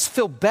makes us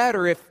feel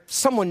better if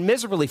someone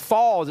miserably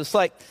falls. It's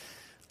like,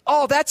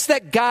 oh, that's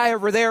that guy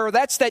over there, or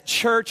that's that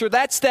church, or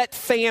that's that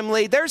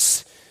family.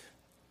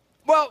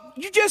 Well,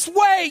 you just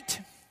wait.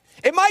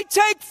 It might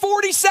take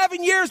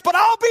 47 years, but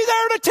I'll be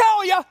there to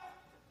tell you.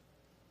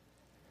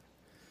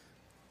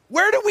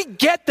 Where do we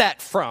get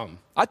that from?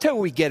 I'll tell you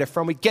where we get it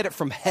from. We get it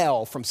from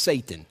hell, from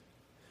Satan.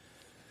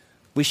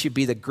 We should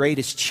be the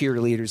greatest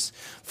cheerleaders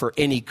for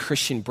any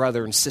Christian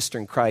brother and sister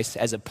in Christ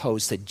as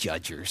opposed to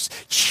judgers.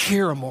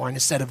 Cheer them on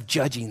instead of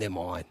judging them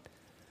on.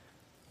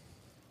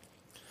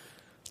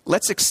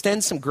 Let's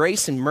extend some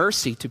grace and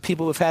mercy to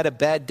people who've had a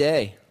bad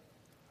day.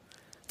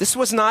 This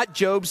was not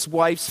Job's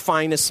wife's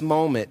finest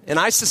moment. And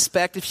I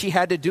suspect if she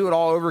had to do it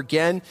all over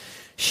again,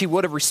 she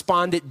would have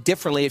responded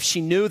differently if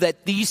she knew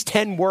that these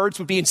 10 words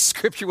would be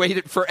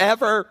inscripturated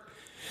forever.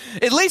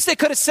 At least they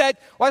could have said,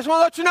 well, I just want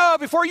to let you know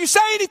before you say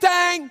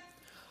anything,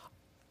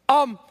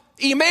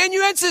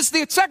 Amanuensis,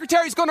 the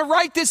secretary, is going to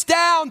write this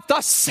down.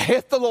 Thus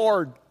saith the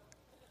Lord.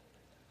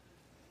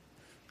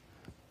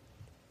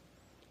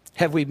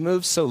 Have we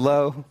moved so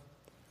low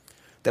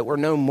that we're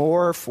no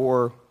more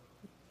for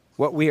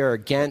what we are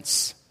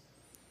against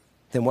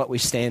than what we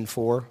stand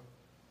for?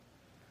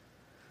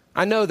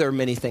 I know there are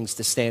many things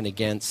to stand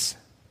against.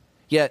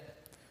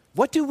 Yet,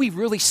 what do we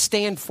really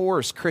stand for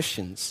as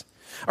Christians?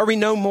 Are we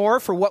no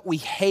more for what we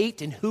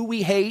hate and who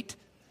we hate?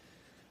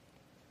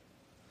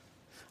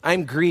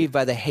 I'm grieved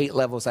by the hate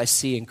levels I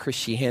see in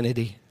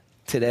Christianity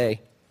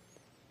today.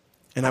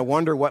 And I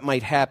wonder what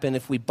might happen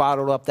if we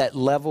bottled up that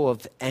level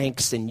of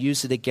angst and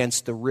use it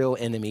against the real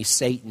enemy,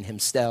 Satan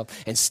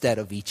himself, instead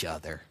of each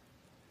other.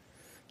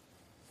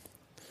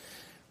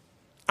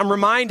 I'm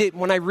reminded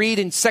when I read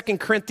in 2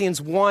 Corinthians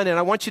 1, and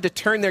I want you to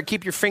turn there,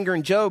 keep your finger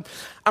in Job.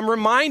 I'm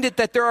reminded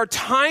that there are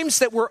times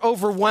that we're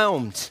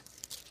overwhelmed.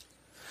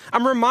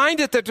 I'm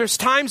reminded that there's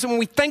times when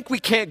we think we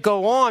can't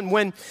go on,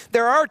 when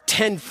there are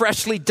 10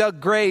 freshly dug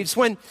graves,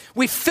 when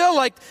we feel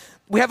like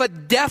we have a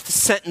death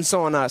sentence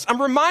on us.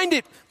 I'm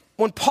reminded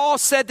when Paul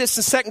said this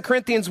in 2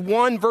 Corinthians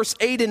 1, verse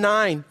 8 and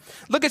 9.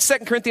 Look at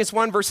 2 Corinthians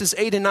 1, verses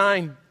 8 and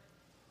 9.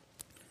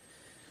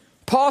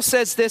 Paul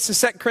says this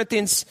in 2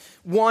 Corinthians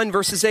 1,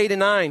 verses 8 and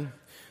 9.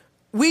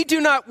 We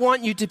do not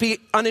want you to be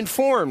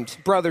uninformed,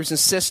 brothers and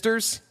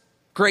sisters,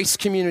 Grace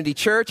Community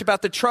Church,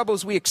 about the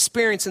troubles we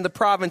experience in the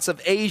province of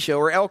Asia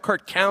or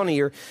Elkhart County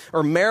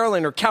or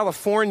Maryland or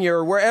California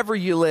or wherever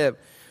you live.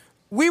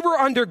 We were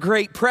under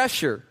great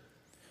pressure,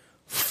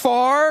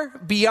 far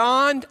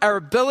beyond our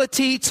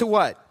ability to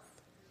what?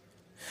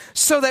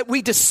 So that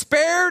we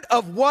despaired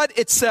of what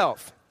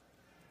itself?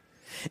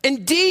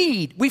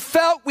 Indeed, we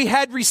felt we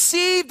had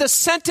received the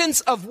sentence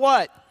of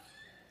what?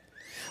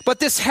 But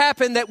this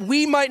happened that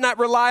we might not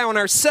rely on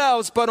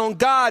ourselves, but on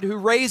God who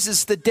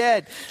raises the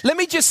dead. Let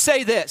me just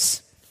say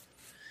this.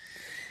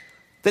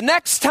 The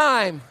next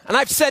time, and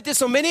I've said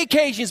this on many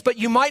occasions, but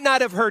you might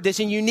not have heard this,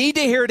 and you need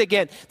to hear it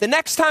again. The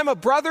next time a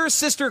brother or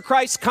sister of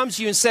Christ comes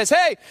to you and says,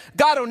 hey,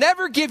 God will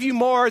never give you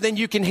more than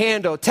you can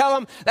handle, tell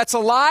them that's a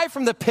lie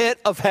from the pit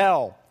of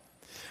hell.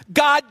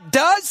 God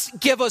does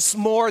give us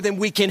more than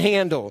we can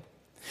handle.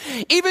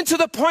 Even to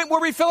the point where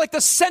we feel like the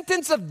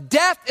sentence of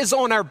death is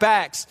on our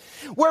backs,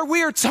 where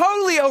we are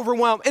totally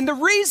overwhelmed. And the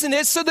reason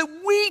is so that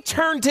we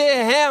turn to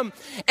him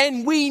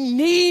and we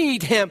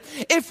need him.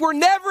 If we're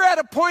never at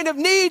a point of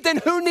need, then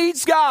who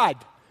needs God?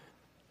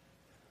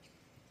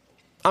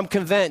 I'm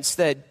convinced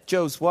that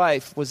Job's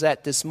wife was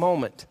at this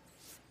moment.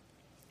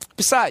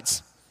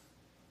 Besides,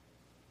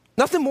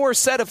 nothing more is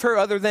said of her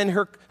other than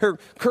her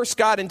curse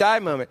God and die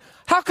moment.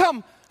 How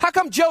come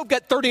Job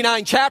got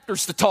 39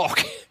 chapters to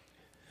talk?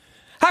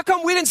 How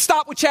come we didn't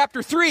stop with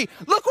chapter 3?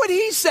 Look what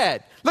he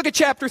said. Look at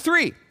chapter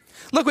 3.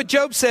 Look what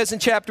Job says in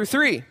chapter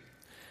 3.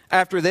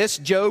 After this,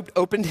 Job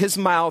opened his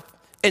mouth,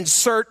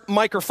 insert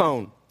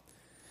microphone,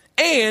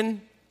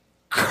 and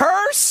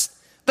cursed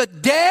the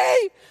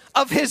day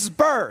of his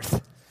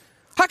birth.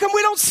 How come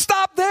we don't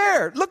stop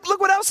there? Look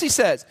what else he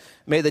says.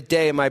 May the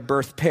day of my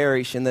birth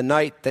perish, and the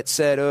night that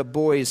said, oh,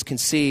 boy is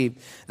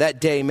conceived. That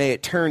day may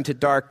it turn to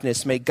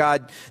darkness. May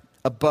God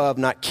above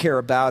not care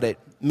about it.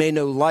 May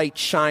no light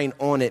shine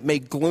on it. May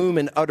gloom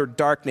and utter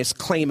darkness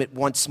claim it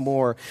once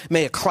more.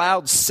 May a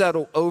cloud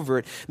settle over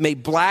it. May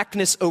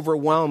blackness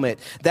overwhelm it.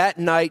 That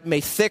night may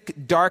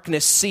thick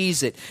darkness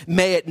seize it.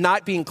 May it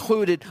not be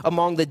included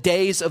among the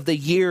days of the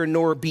year,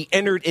 nor be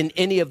entered in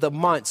any of the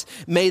months.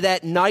 May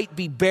that night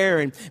be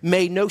barren.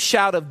 May no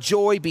shout of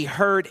joy be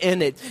heard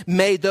in it.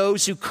 May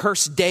those who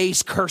curse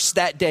days curse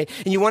that day.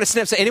 And you want to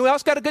stand up and say, anyone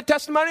else got a good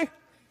testimony?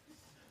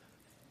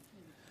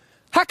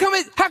 How come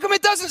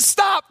it doesn't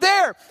stop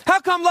there? How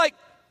come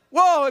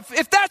whoa,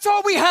 if that's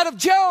all we had of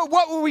Job,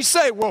 what would we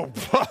say? Well,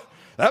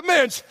 that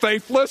man's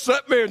faithless.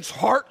 That man's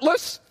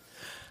heartless.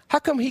 How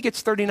come he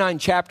gets 39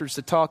 chapters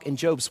to talk and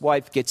Job's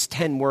wife gets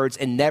 10 words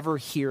and never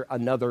hear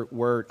another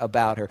word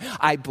about her?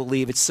 I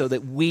believe it's so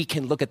that we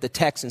can look at the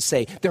text and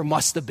say, there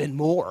must have been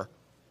more.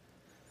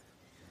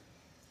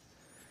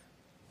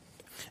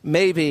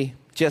 Maybe,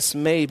 just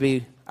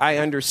maybe, I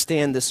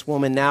understand this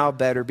woman now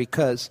better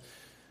because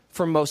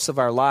for most of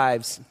our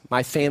lives,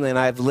 my family and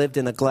I have lived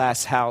in a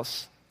glass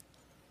house.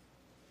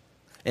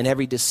 And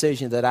every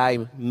decision that I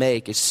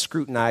make is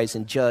scrutinized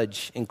and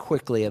judged and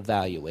quickly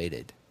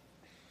evaluated.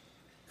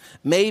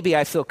 Maybe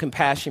I feel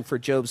compassion for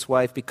Job's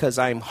wife because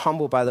I am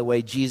humbled by the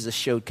way Jesus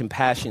showed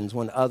compassion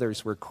when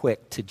others were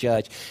quick to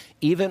judge.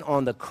 Even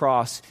on the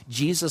cross,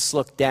 Jesus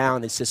looked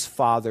down and says,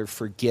 Father,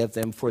 forgive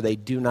them, for they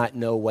do not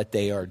know what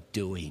they are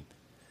doing.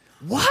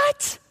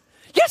 What?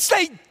 Yes,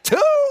 they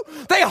do.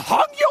 They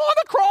hung you on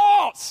the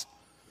cross.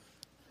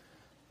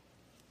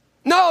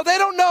 No, they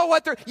don't know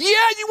what they're...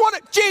 Yeah, you want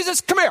to...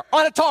 Jesus, come here. I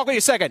want to talk with you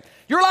a second.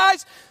 You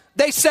realize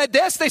they said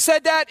this, they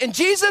said that, and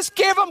Jesus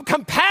gave them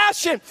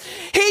compassion.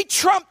 He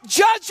trumped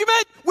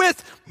judgment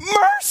with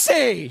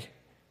mercy.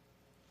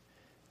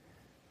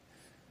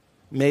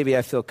 Maybe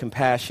I feel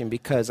compassion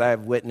because I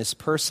have witnessed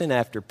person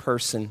after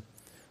person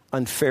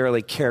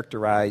unfairly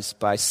characterized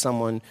by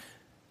someone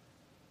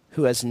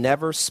who has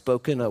never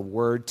spoken a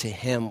word to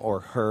him or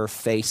her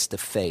face to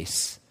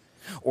face,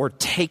 or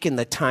taken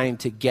the time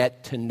to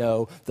get to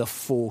know the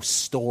full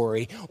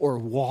story, or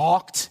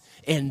walked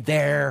in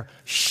their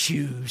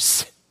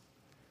shoes.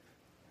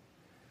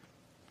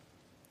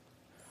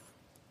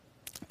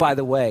 By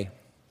the way,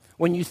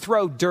 when you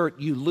throw dirt,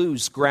 you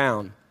lose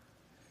ground.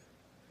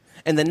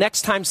 And the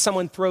next time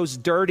someone throws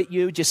dirt at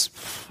you, just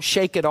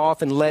shake it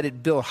off and let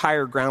it build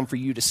higher ground for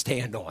you to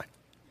stand on.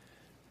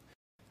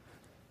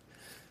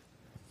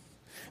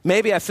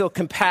 Maybe I feel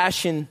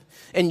compassion,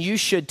 and you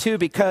should too,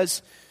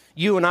 because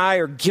you and I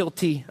are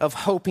guilty of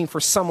hoping for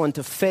someone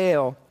to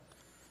fail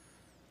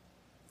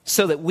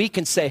so that we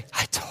can say,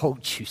 I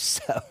told you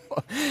so.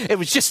 It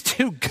was just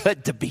too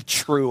good to be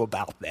true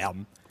about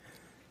them.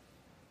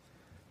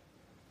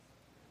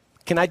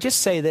 Can I just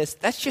say this?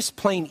 That's just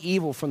plain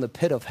evil from the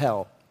pit of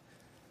hell.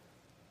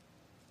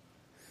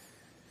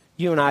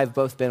 You and I have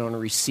both been on the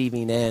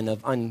receiving end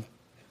of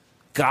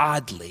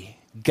ungodly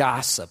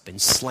gossip and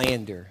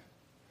slander.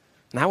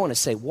 And I want to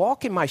say,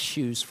 walk in my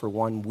shoes for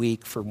 1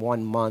 week, for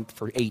 1 month,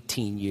 for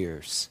 18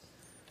 years.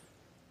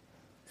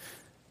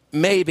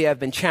 Maybe I've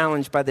been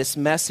challenged by this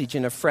message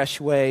in a fresh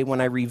way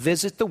when I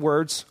revisit the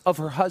words of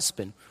her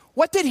husband.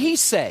 What did he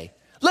say?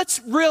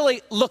 Let's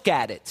really look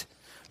at it.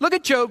 Look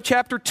at Job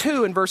chapter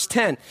 2 and verse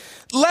 10.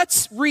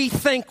 Let's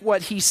rethink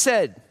what he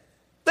said.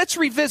 Let's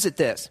revisit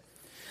this.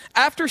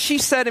 After she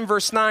said in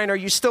verse 9, are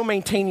you still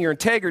maintaining your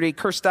integrity?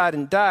 Curse God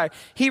and die.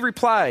 He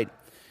replied,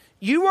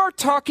 you are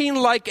talking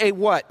like a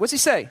what? What's he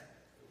say?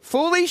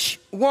 Foolish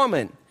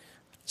woman.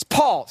 It's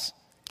Paul's.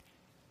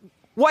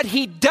 What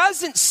he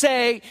doesn't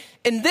say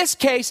in this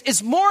case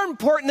is more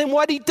important than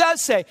what he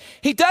does say.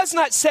 He does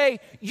not say,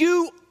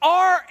 you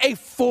are a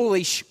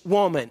foolish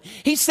woman.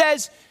 He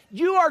says,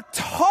 you are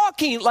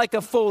talking like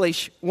a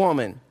foolish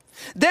woman.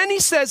 Then he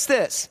says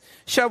this,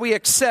 shall we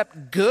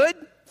accept good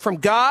from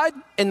God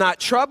and not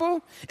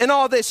trouble? In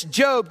all this,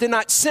 Job did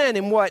not sin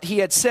in what he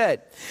had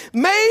said.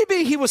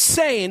 Maybe he was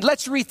saying,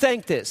 let's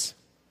rethink this.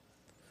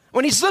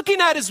 When he's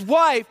looking at his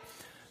wife,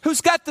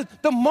 who's got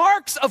the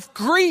marks of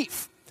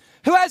grief,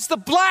 who has the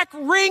black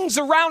rings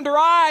around her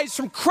eyes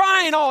from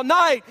crying all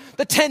night,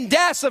 the 10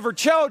 deaths of her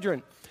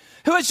children,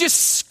 who has just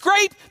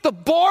scraped the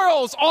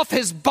boils off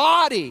his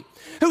body,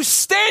 who's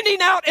standing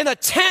out in a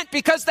tent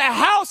because the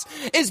house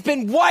has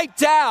been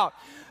wiped out,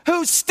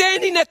 who's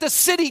standing at the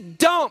city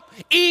dump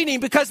eating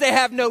because they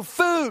have no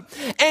food.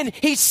 And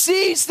he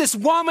sees this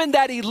woman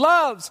that he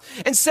loves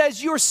and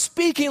says, you're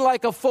speaking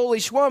like a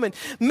foolish woman.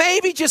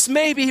 Maybe, just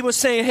maybe, he was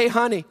saying, hey,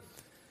 honey,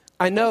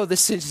 I know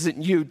this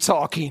isn't you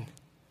talking.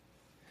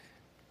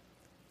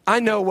 I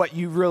know what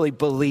you really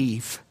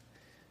believe.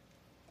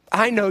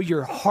 I know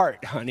your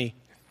heart, honey.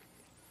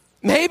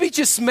 Maybe,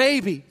 just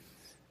maybe,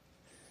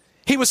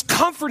 he was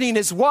comforting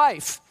his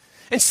wife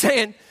and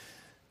saying,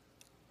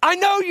 I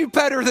know you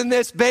better than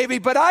this, baby,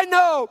 but I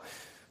know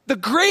the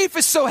grief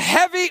is so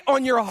heavy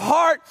on your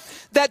heart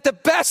that the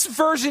best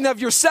version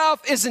of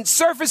yourself isn't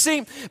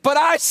surfacing, but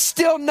I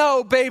still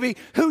know, baby,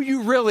 who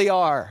you really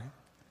are.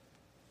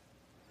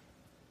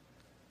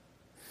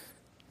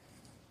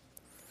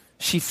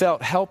 She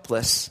felt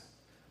helpless,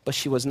 but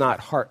she was not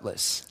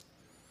heartless.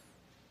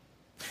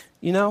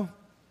 You know,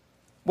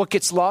 what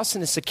gets lost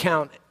in this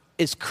account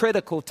is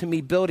critical to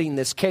me building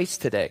this case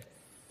today.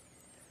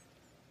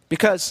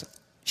 Because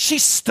she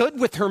stood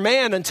with her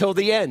man until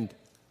the end.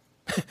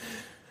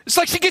 It's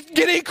like she didn't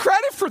get any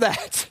credit for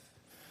that.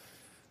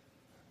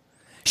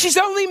 She's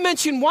only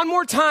mentioned one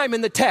more time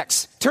in the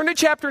text. Turn to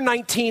chapter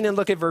 19 and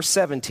look at verse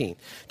 17.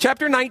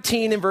 Chapter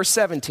 19 and verse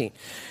 17.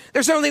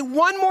 There's only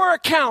one more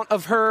account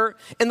of her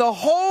in the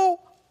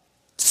whole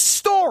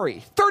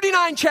story,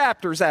 39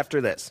 chapters after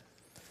this.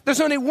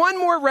 There's only one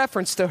more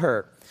reference to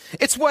her.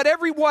 It's what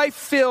every wife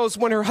feels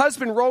when her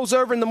husband rolls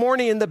over in the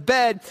morning in the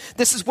bed.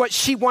 This is what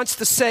she wants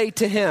to say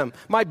to him.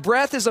 My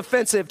breath is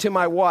offensive to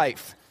my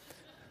wife.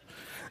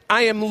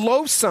 I am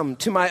loathsome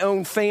to my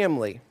own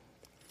family.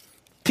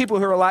 People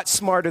who are a lot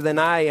smarter than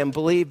I am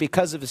believe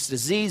because of this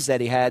disease that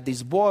he had,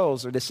 these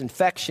boils or this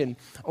infection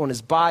on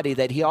his body,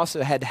 that he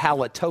also had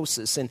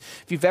halitosis. And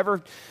if you've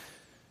ever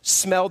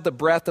smelled the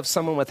breath of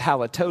someone with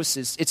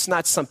halitosis, it's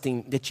not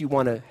something that you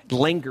want to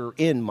linger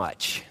in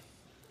much.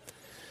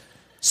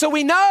 So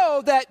we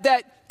know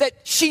that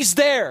she's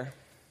there.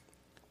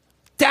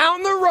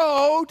 Down the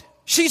road,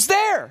 she's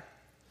there.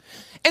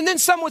 And then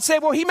some would say,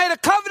 well, he made a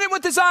covenant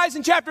with his eyes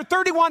in chapter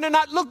 31 and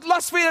not look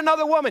lustfully at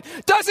another woman.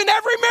 Doesn't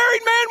every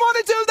married man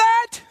want to do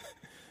that?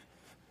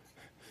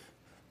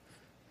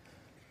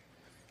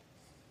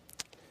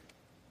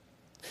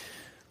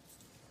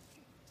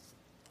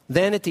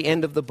 Then at the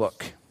end of the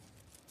book,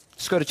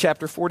 let's go to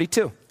chapter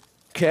 42,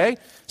 okay?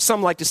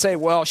 Some like to say,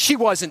 well, she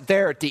wasn't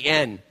there at the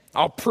end.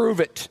 I'll prove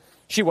it.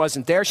 She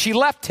wasn't there. She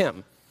left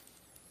him.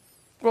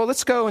 Well,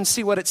 let's go and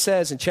see what it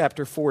says in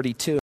chapter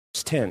 42,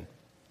 verse 10.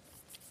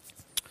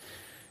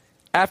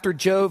 After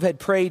Job had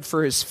prayed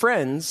for his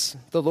friends,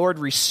 the Lord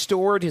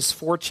restored his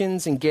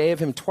fortunes and gave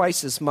him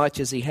twice as much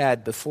as he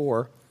had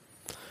before.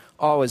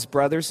 All his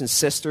brothers and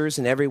sisters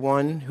and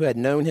everyone who had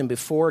known him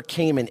before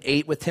came and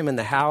ate with him in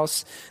the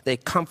house. They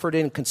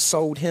comforted and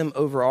consoled him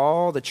over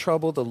all the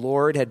trouble the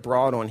Lord had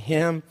brought on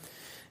him.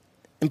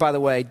 And by the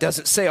way, it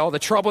doesn't say all the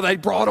trouble they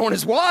brought on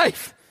his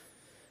wife.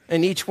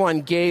 And each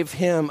one gave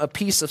him a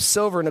piece of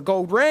silver and a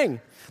gold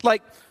ring.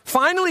 Like,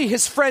 finally,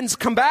 his friends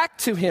come back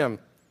to him.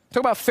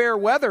 Talk about fair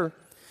weather.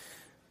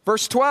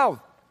 Verse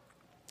 12.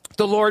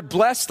 The Lord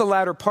blessed the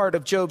latter part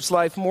of Job's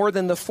life more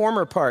than the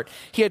former part.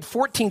 He had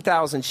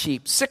 14,000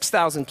 sheep,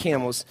 6,000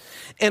 camels,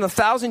 and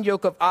 1,000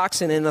 yoke of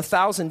oxen, and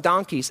 1,000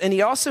 donkeys. And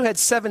he also had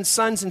 7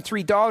 sons and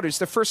 3 daughters.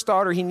 The first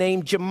daughter he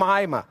named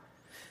Jemima,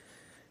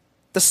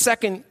 the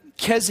second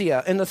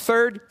Keziah, and the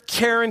third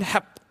Karen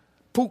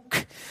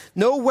Hapuk.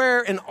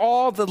 Nowhere in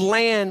all the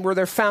land were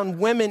there found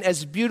women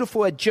as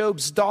beautiful as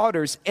Job's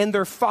daughters, and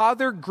their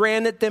father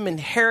granted them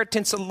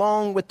inheritance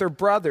along with their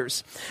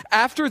brothers.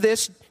 After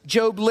this,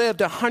 Job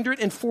lived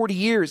 140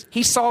 years.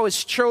 He saw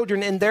his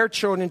children and their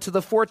children to the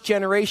 4th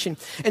generation.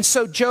 And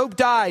so Job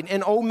died,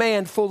 an old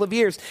man full of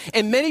years.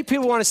 And many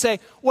people want to say,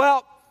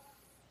 well,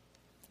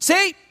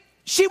 see,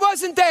 she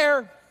wasn't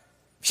there.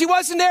 She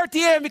wasn't there at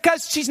the end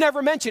because she's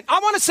never mentioned. I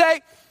want to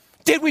say,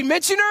 did we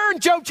mention her in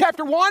Job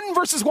chapter 1,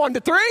 verses 1 to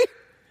 3?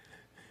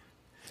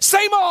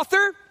 Same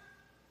author,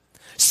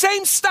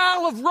 same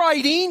style of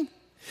writing,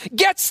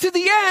 gets to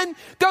the end,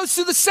 goes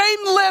through the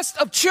same list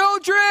of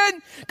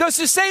children, goes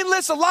through the same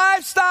list of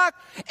livestock,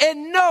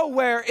 and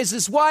nowhere is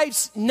his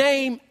wife's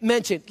name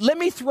mentioned. Let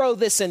me throw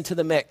this into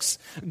the mix.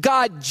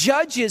 God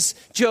judges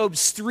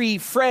Job's 3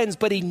 friends,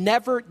 but he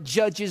never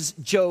judges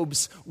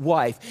Job's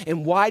wife.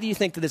 And why do you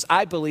think that is?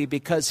 I believe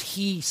because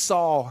he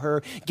saw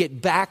her get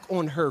back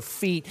on her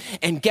feet.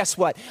 And guess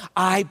what?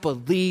 I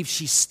believe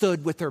she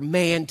stood with her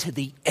man to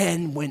the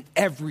end when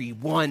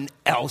everyone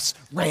else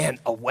ran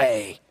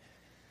away.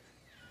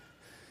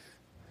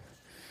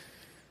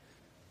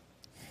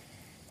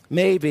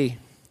 Maybe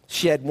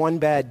she had one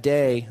bad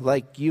day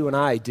like you and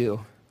I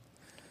do,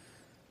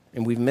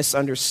 and we've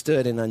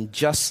misunderstood and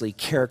unjustly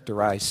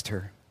characterized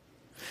her.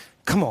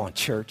 Come on,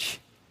 church.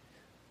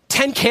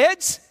 10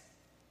 kids?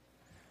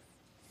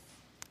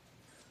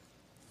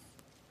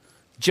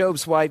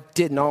 Job's wife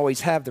didn't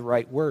always have the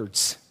right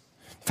words.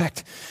 In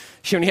fact,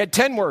 she only had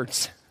 10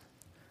 words.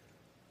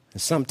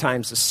 And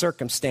sometimes the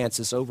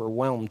circumstances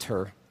overwhelmed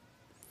her.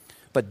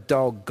 But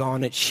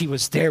doggone it, she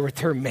was there with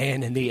her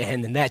man in the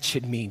end, and that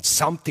should mean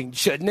something,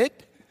 shouldn't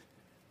it?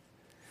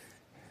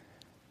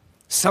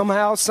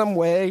 Somehow, some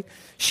way,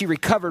 she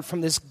recovered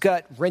from this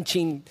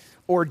gut-wrenching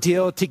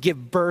ordeal to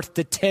give birth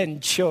to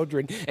 10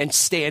 children and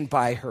stand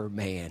by her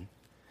man.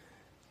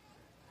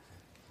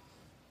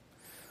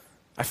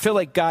 I feel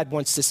like God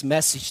wants this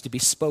message to be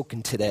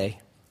spoken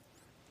today,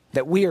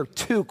 that we are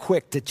too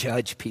quick to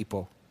judge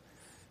people.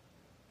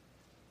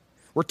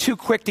 We're too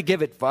quick to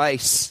give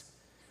advice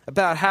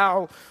about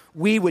how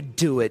we would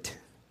do it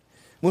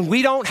when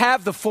we don't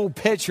have the full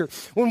picture,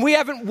 when we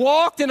haven't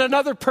walked in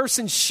another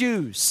person's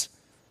shoes.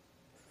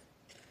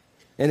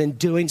 And in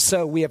doing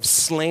so, we have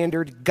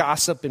slandered,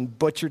 gossiped, and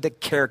butchered the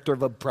character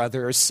of a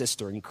brother or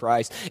sister in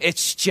Christ.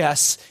 It's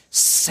just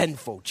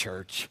sinful,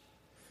 church.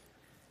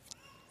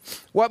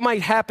 What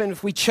might happen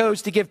if we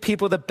chose to give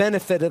people the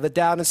benefit of the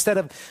doubt instead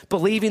of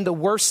believing the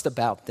worst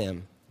about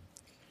them?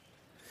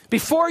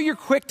 Before you're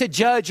quick to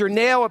judge or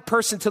nail a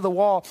person to the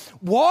wall,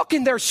 walk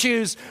in their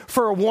shoes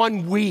for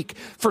 1 week,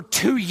 for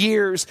 2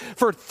 years,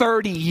 for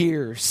 30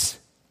 years.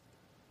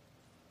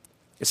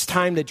 It's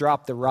time to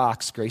drop the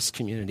rocks, Grace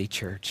Community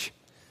Church.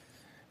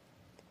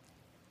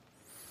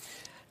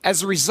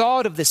 As a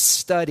result of this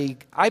study,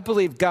 I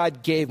believe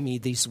God gave me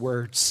these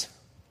words,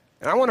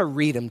 and I want to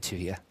read them to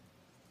you.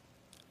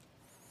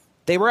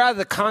 They were out of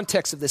the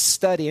context of this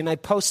study, and I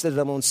posted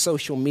them on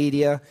social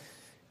media.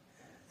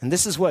 And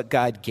this is what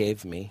God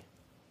gave me.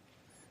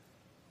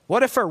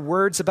 What if our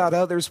words about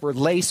others were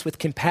laced with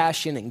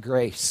compassion and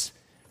grace?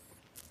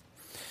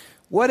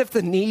 What if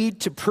the need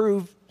to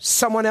prove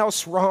someone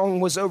else wrong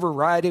was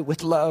overridden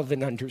with love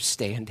and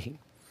understanding?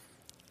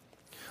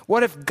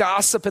 What if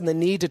gossip and the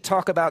need to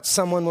talk about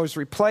someone was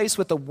replaced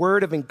with a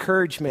word of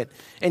encouragement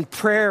and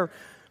prayer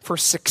for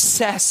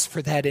success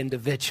for that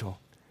individual?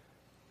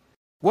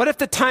 What if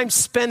the time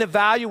spent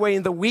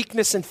evaluating the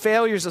weakness and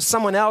failures of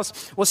someone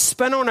else was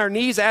spent on our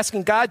knees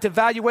asking God to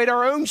evaluate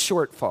our own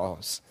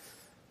shortfalls?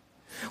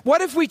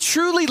 What if we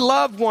truly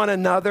loved one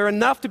another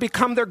enough to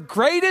become their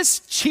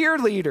greatest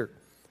cheerleader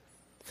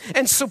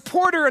and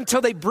support her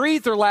until they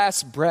breathe their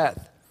last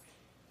breath.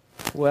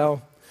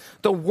 Well,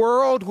 the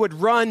world would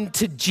run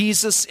to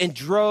Jesus in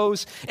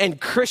droves,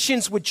 and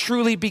Christians would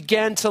truly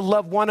begin to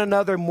love one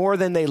another more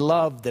than they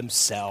love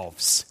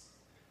themselves.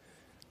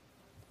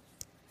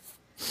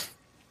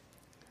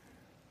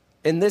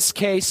 In this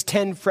case,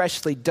 10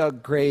 freshly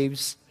dug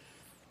graves,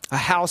 a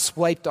house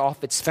wiped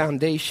off its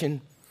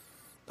foundation,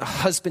 a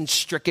husband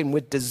stricken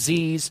with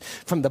disease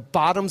from the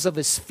bottoms of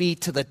his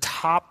feet to the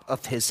top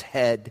of his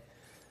head.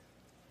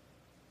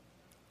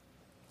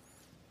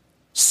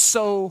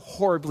 So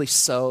horribly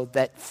so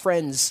that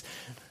friends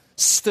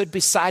stood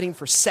beside him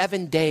for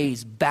 7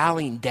 days,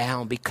 bowing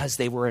down because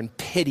they were in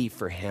pity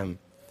for him.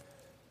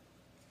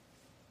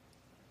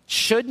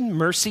 Shouldn't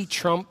mercy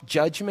trump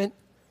judgment?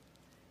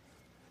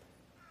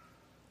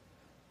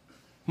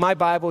 My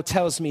Bible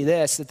tells me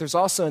this, that there's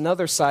also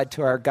another side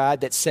to our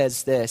God that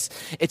says this.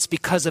 It's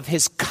because of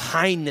his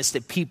kindness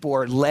that people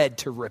are led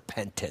to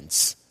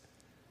repentance.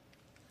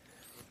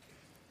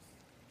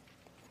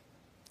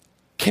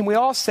 Can we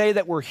all say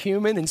that we're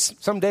human and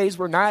some days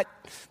we're not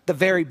the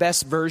very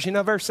best version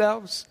of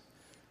ourselves?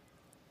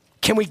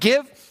 Can we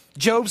give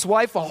Job's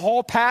wife a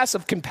hall pass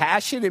of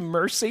compassion and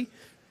mercy?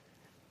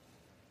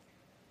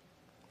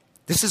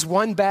 This is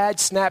one bad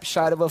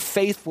snapshot of a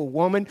faithful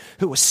woman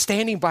who was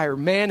standing by her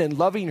man and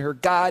loving her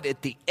God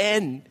at the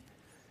end.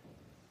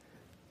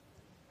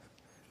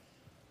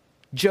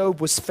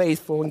 Job was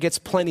faithful and gets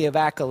plenty of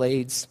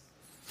accolades.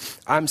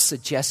 I'm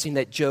suggesting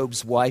that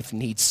Job's wife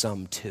needs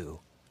some too.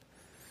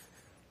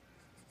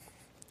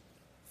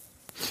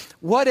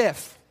 What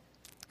if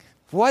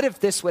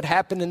this would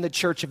happen in the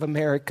Church of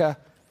America?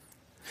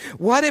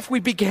 What if we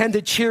began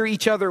to cheer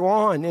each other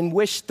on and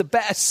wish the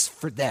best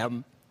for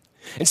them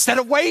instead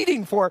of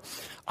waiting for,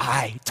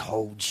 I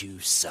told you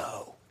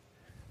so?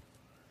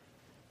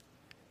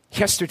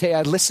 Yesterday,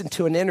 I listened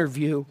to an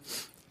interview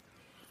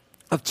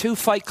of 2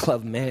 Fight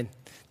Club men.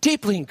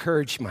 Deeply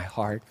encouraged my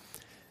heart.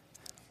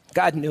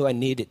 God knew I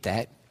needed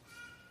that.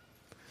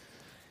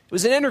 It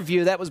was an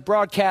interview that was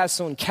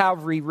broadcast on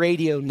Calvary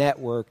Radio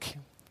Network.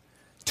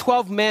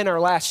 12 men, our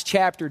last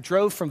chapter,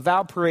 drove from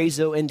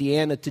Valparaiso,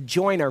 Indiana to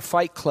join our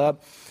fight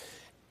club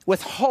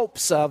with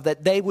hopes of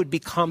that they would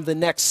become the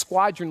next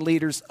squadron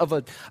leaders of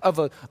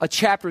a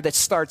chapter that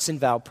starts in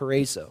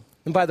Valparaiso.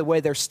 And by the way,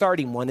 they're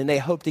starting one, and they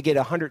hope to get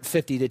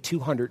 150 to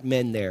 200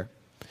 men there.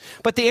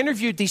 But they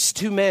interviewed these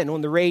 2 men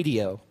on the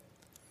radio,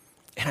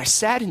 and I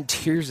sat in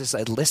tears as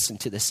I listened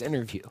to this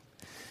interview.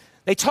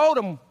 They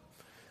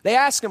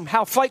asked them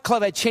how Fight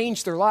Club had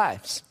changed their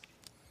lives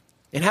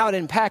and how it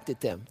impacted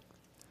them.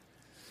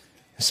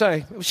 So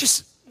it was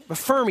just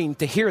affirming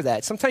to hear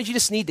that. Sometimes you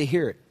just need to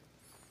hear it.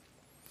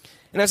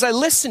 And as I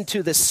listened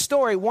to this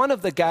story, one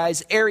of the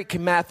guys, Eric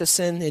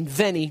Matheson and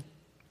Vinny,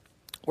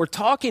 were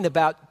talking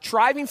about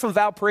driving from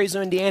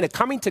Valparaiso, Indiana,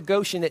 coming to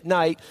Goshen at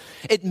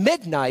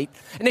midnight.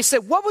 And they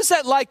said, what was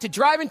that like to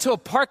drive into a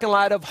parking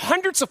lot of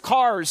hundreds of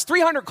cars,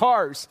 300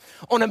 cars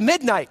on a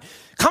midnight,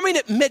 coming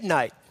at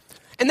midnight?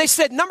 And they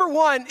said, number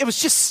one,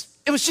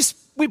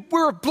 we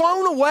were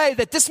blown away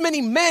that this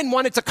many men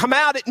wanted to come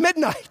out at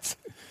midnight.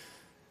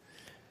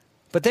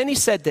 But then he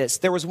said this.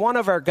 There was one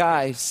of our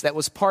guys that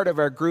was part of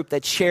our group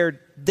that shared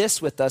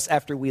this with us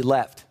after we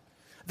left.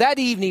 That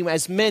evening,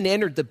 as men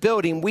entered the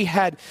building, we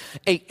had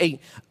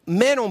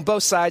men on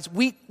both sides.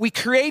 We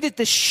created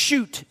this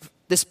chute,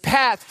 this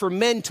path for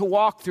men to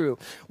walk through.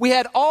 We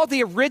had all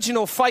the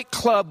original Fight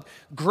Club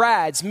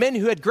grads, men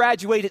who had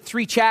graduated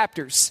 3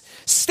 chapters,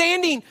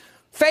 standing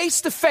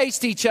face to face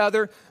to each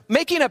other,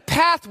 making a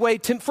pathway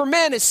for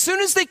men. As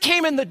soon as they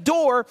came in the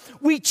door,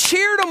 we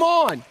cheered them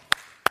on.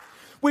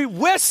 We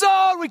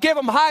whistled, we gave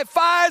them high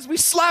fives, we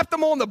slapped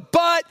them on the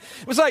butt.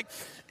 It was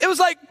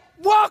like,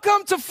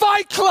 welcome to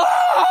Fight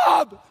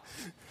Club.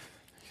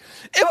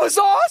 It was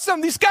awesome.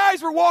 These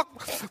guys were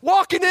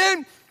walking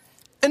in,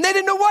 and they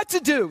didn't know what to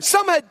do.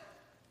 Some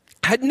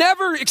had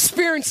never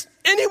experienced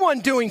anyone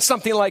doing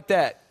something like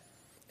that.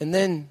 And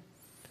then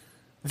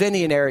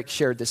Vinny and Eric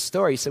shared this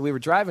story. He said, we were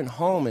driving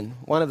home, and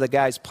one of the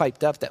guys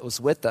piped up that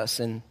was with us,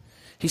 and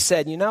he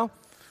said,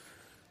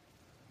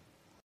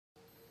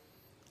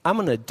 I'm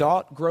an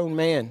adult grown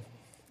man,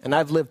 and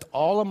I've lived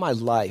all of my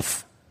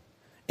life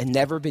and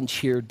never been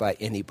cheered by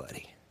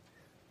anybody.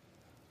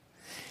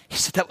 He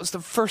said, that was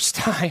the first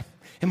time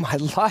in my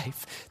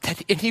life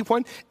that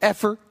anyone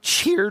ever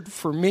cheered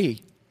for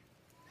me.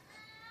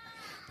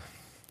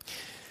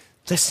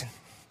 Listen,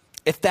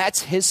 if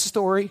that's his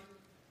story,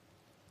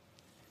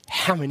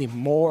 how many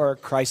more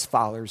Christ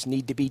followers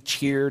need to be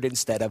cheered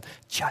instead of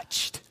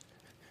judged?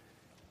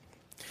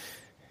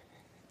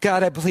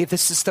 God, I believe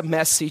this is the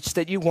message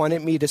that you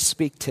wanted me to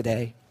speak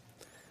today.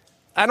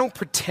 I don't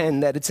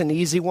pretend that it's an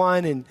easy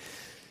one,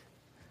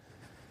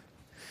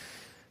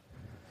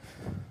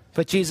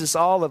 but Jesus,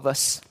 all of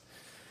us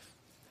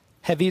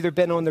have either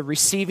been on the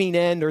receiving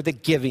end or the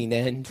giving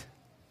end.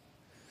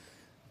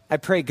 I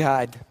pray,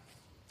 God,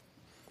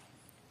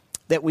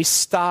 that we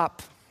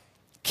stop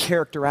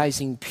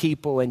characterizing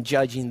people and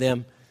judging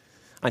them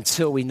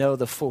until we know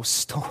the full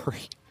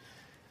story.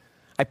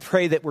 I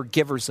pray that we're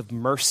givers of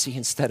mercy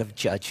instead of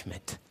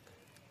judgment.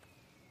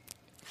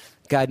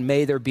 God,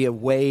 may there be a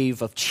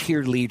wave of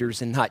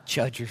cheerleaders and not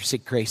judges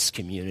at Grace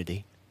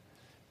Community.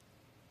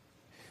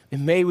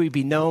 And may we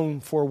be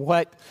known for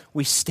what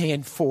we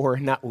stand for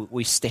and not what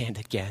we stand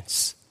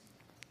against.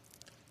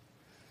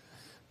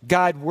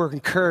 God, we're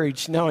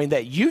encouraged knowing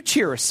that you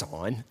cheer us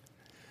on.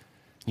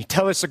 You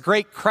tell us a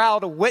great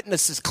cloud of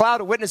witnesses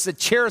that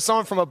cheer us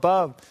on from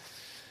above.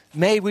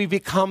 May we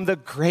become the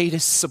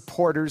greatest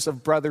supporters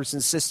of brothers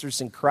and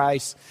sisters in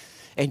Christ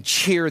and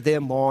cheer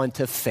them on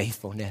to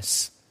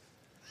faithfulness.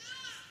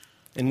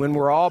 And when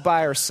we're all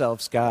by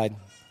ourselves, God,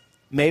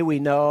 may we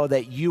know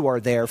that you are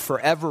there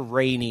forever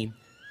reigning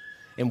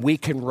and we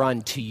can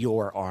run to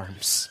your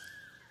arms.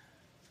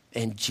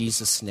 In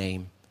Jesus'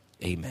 name,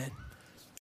 amen.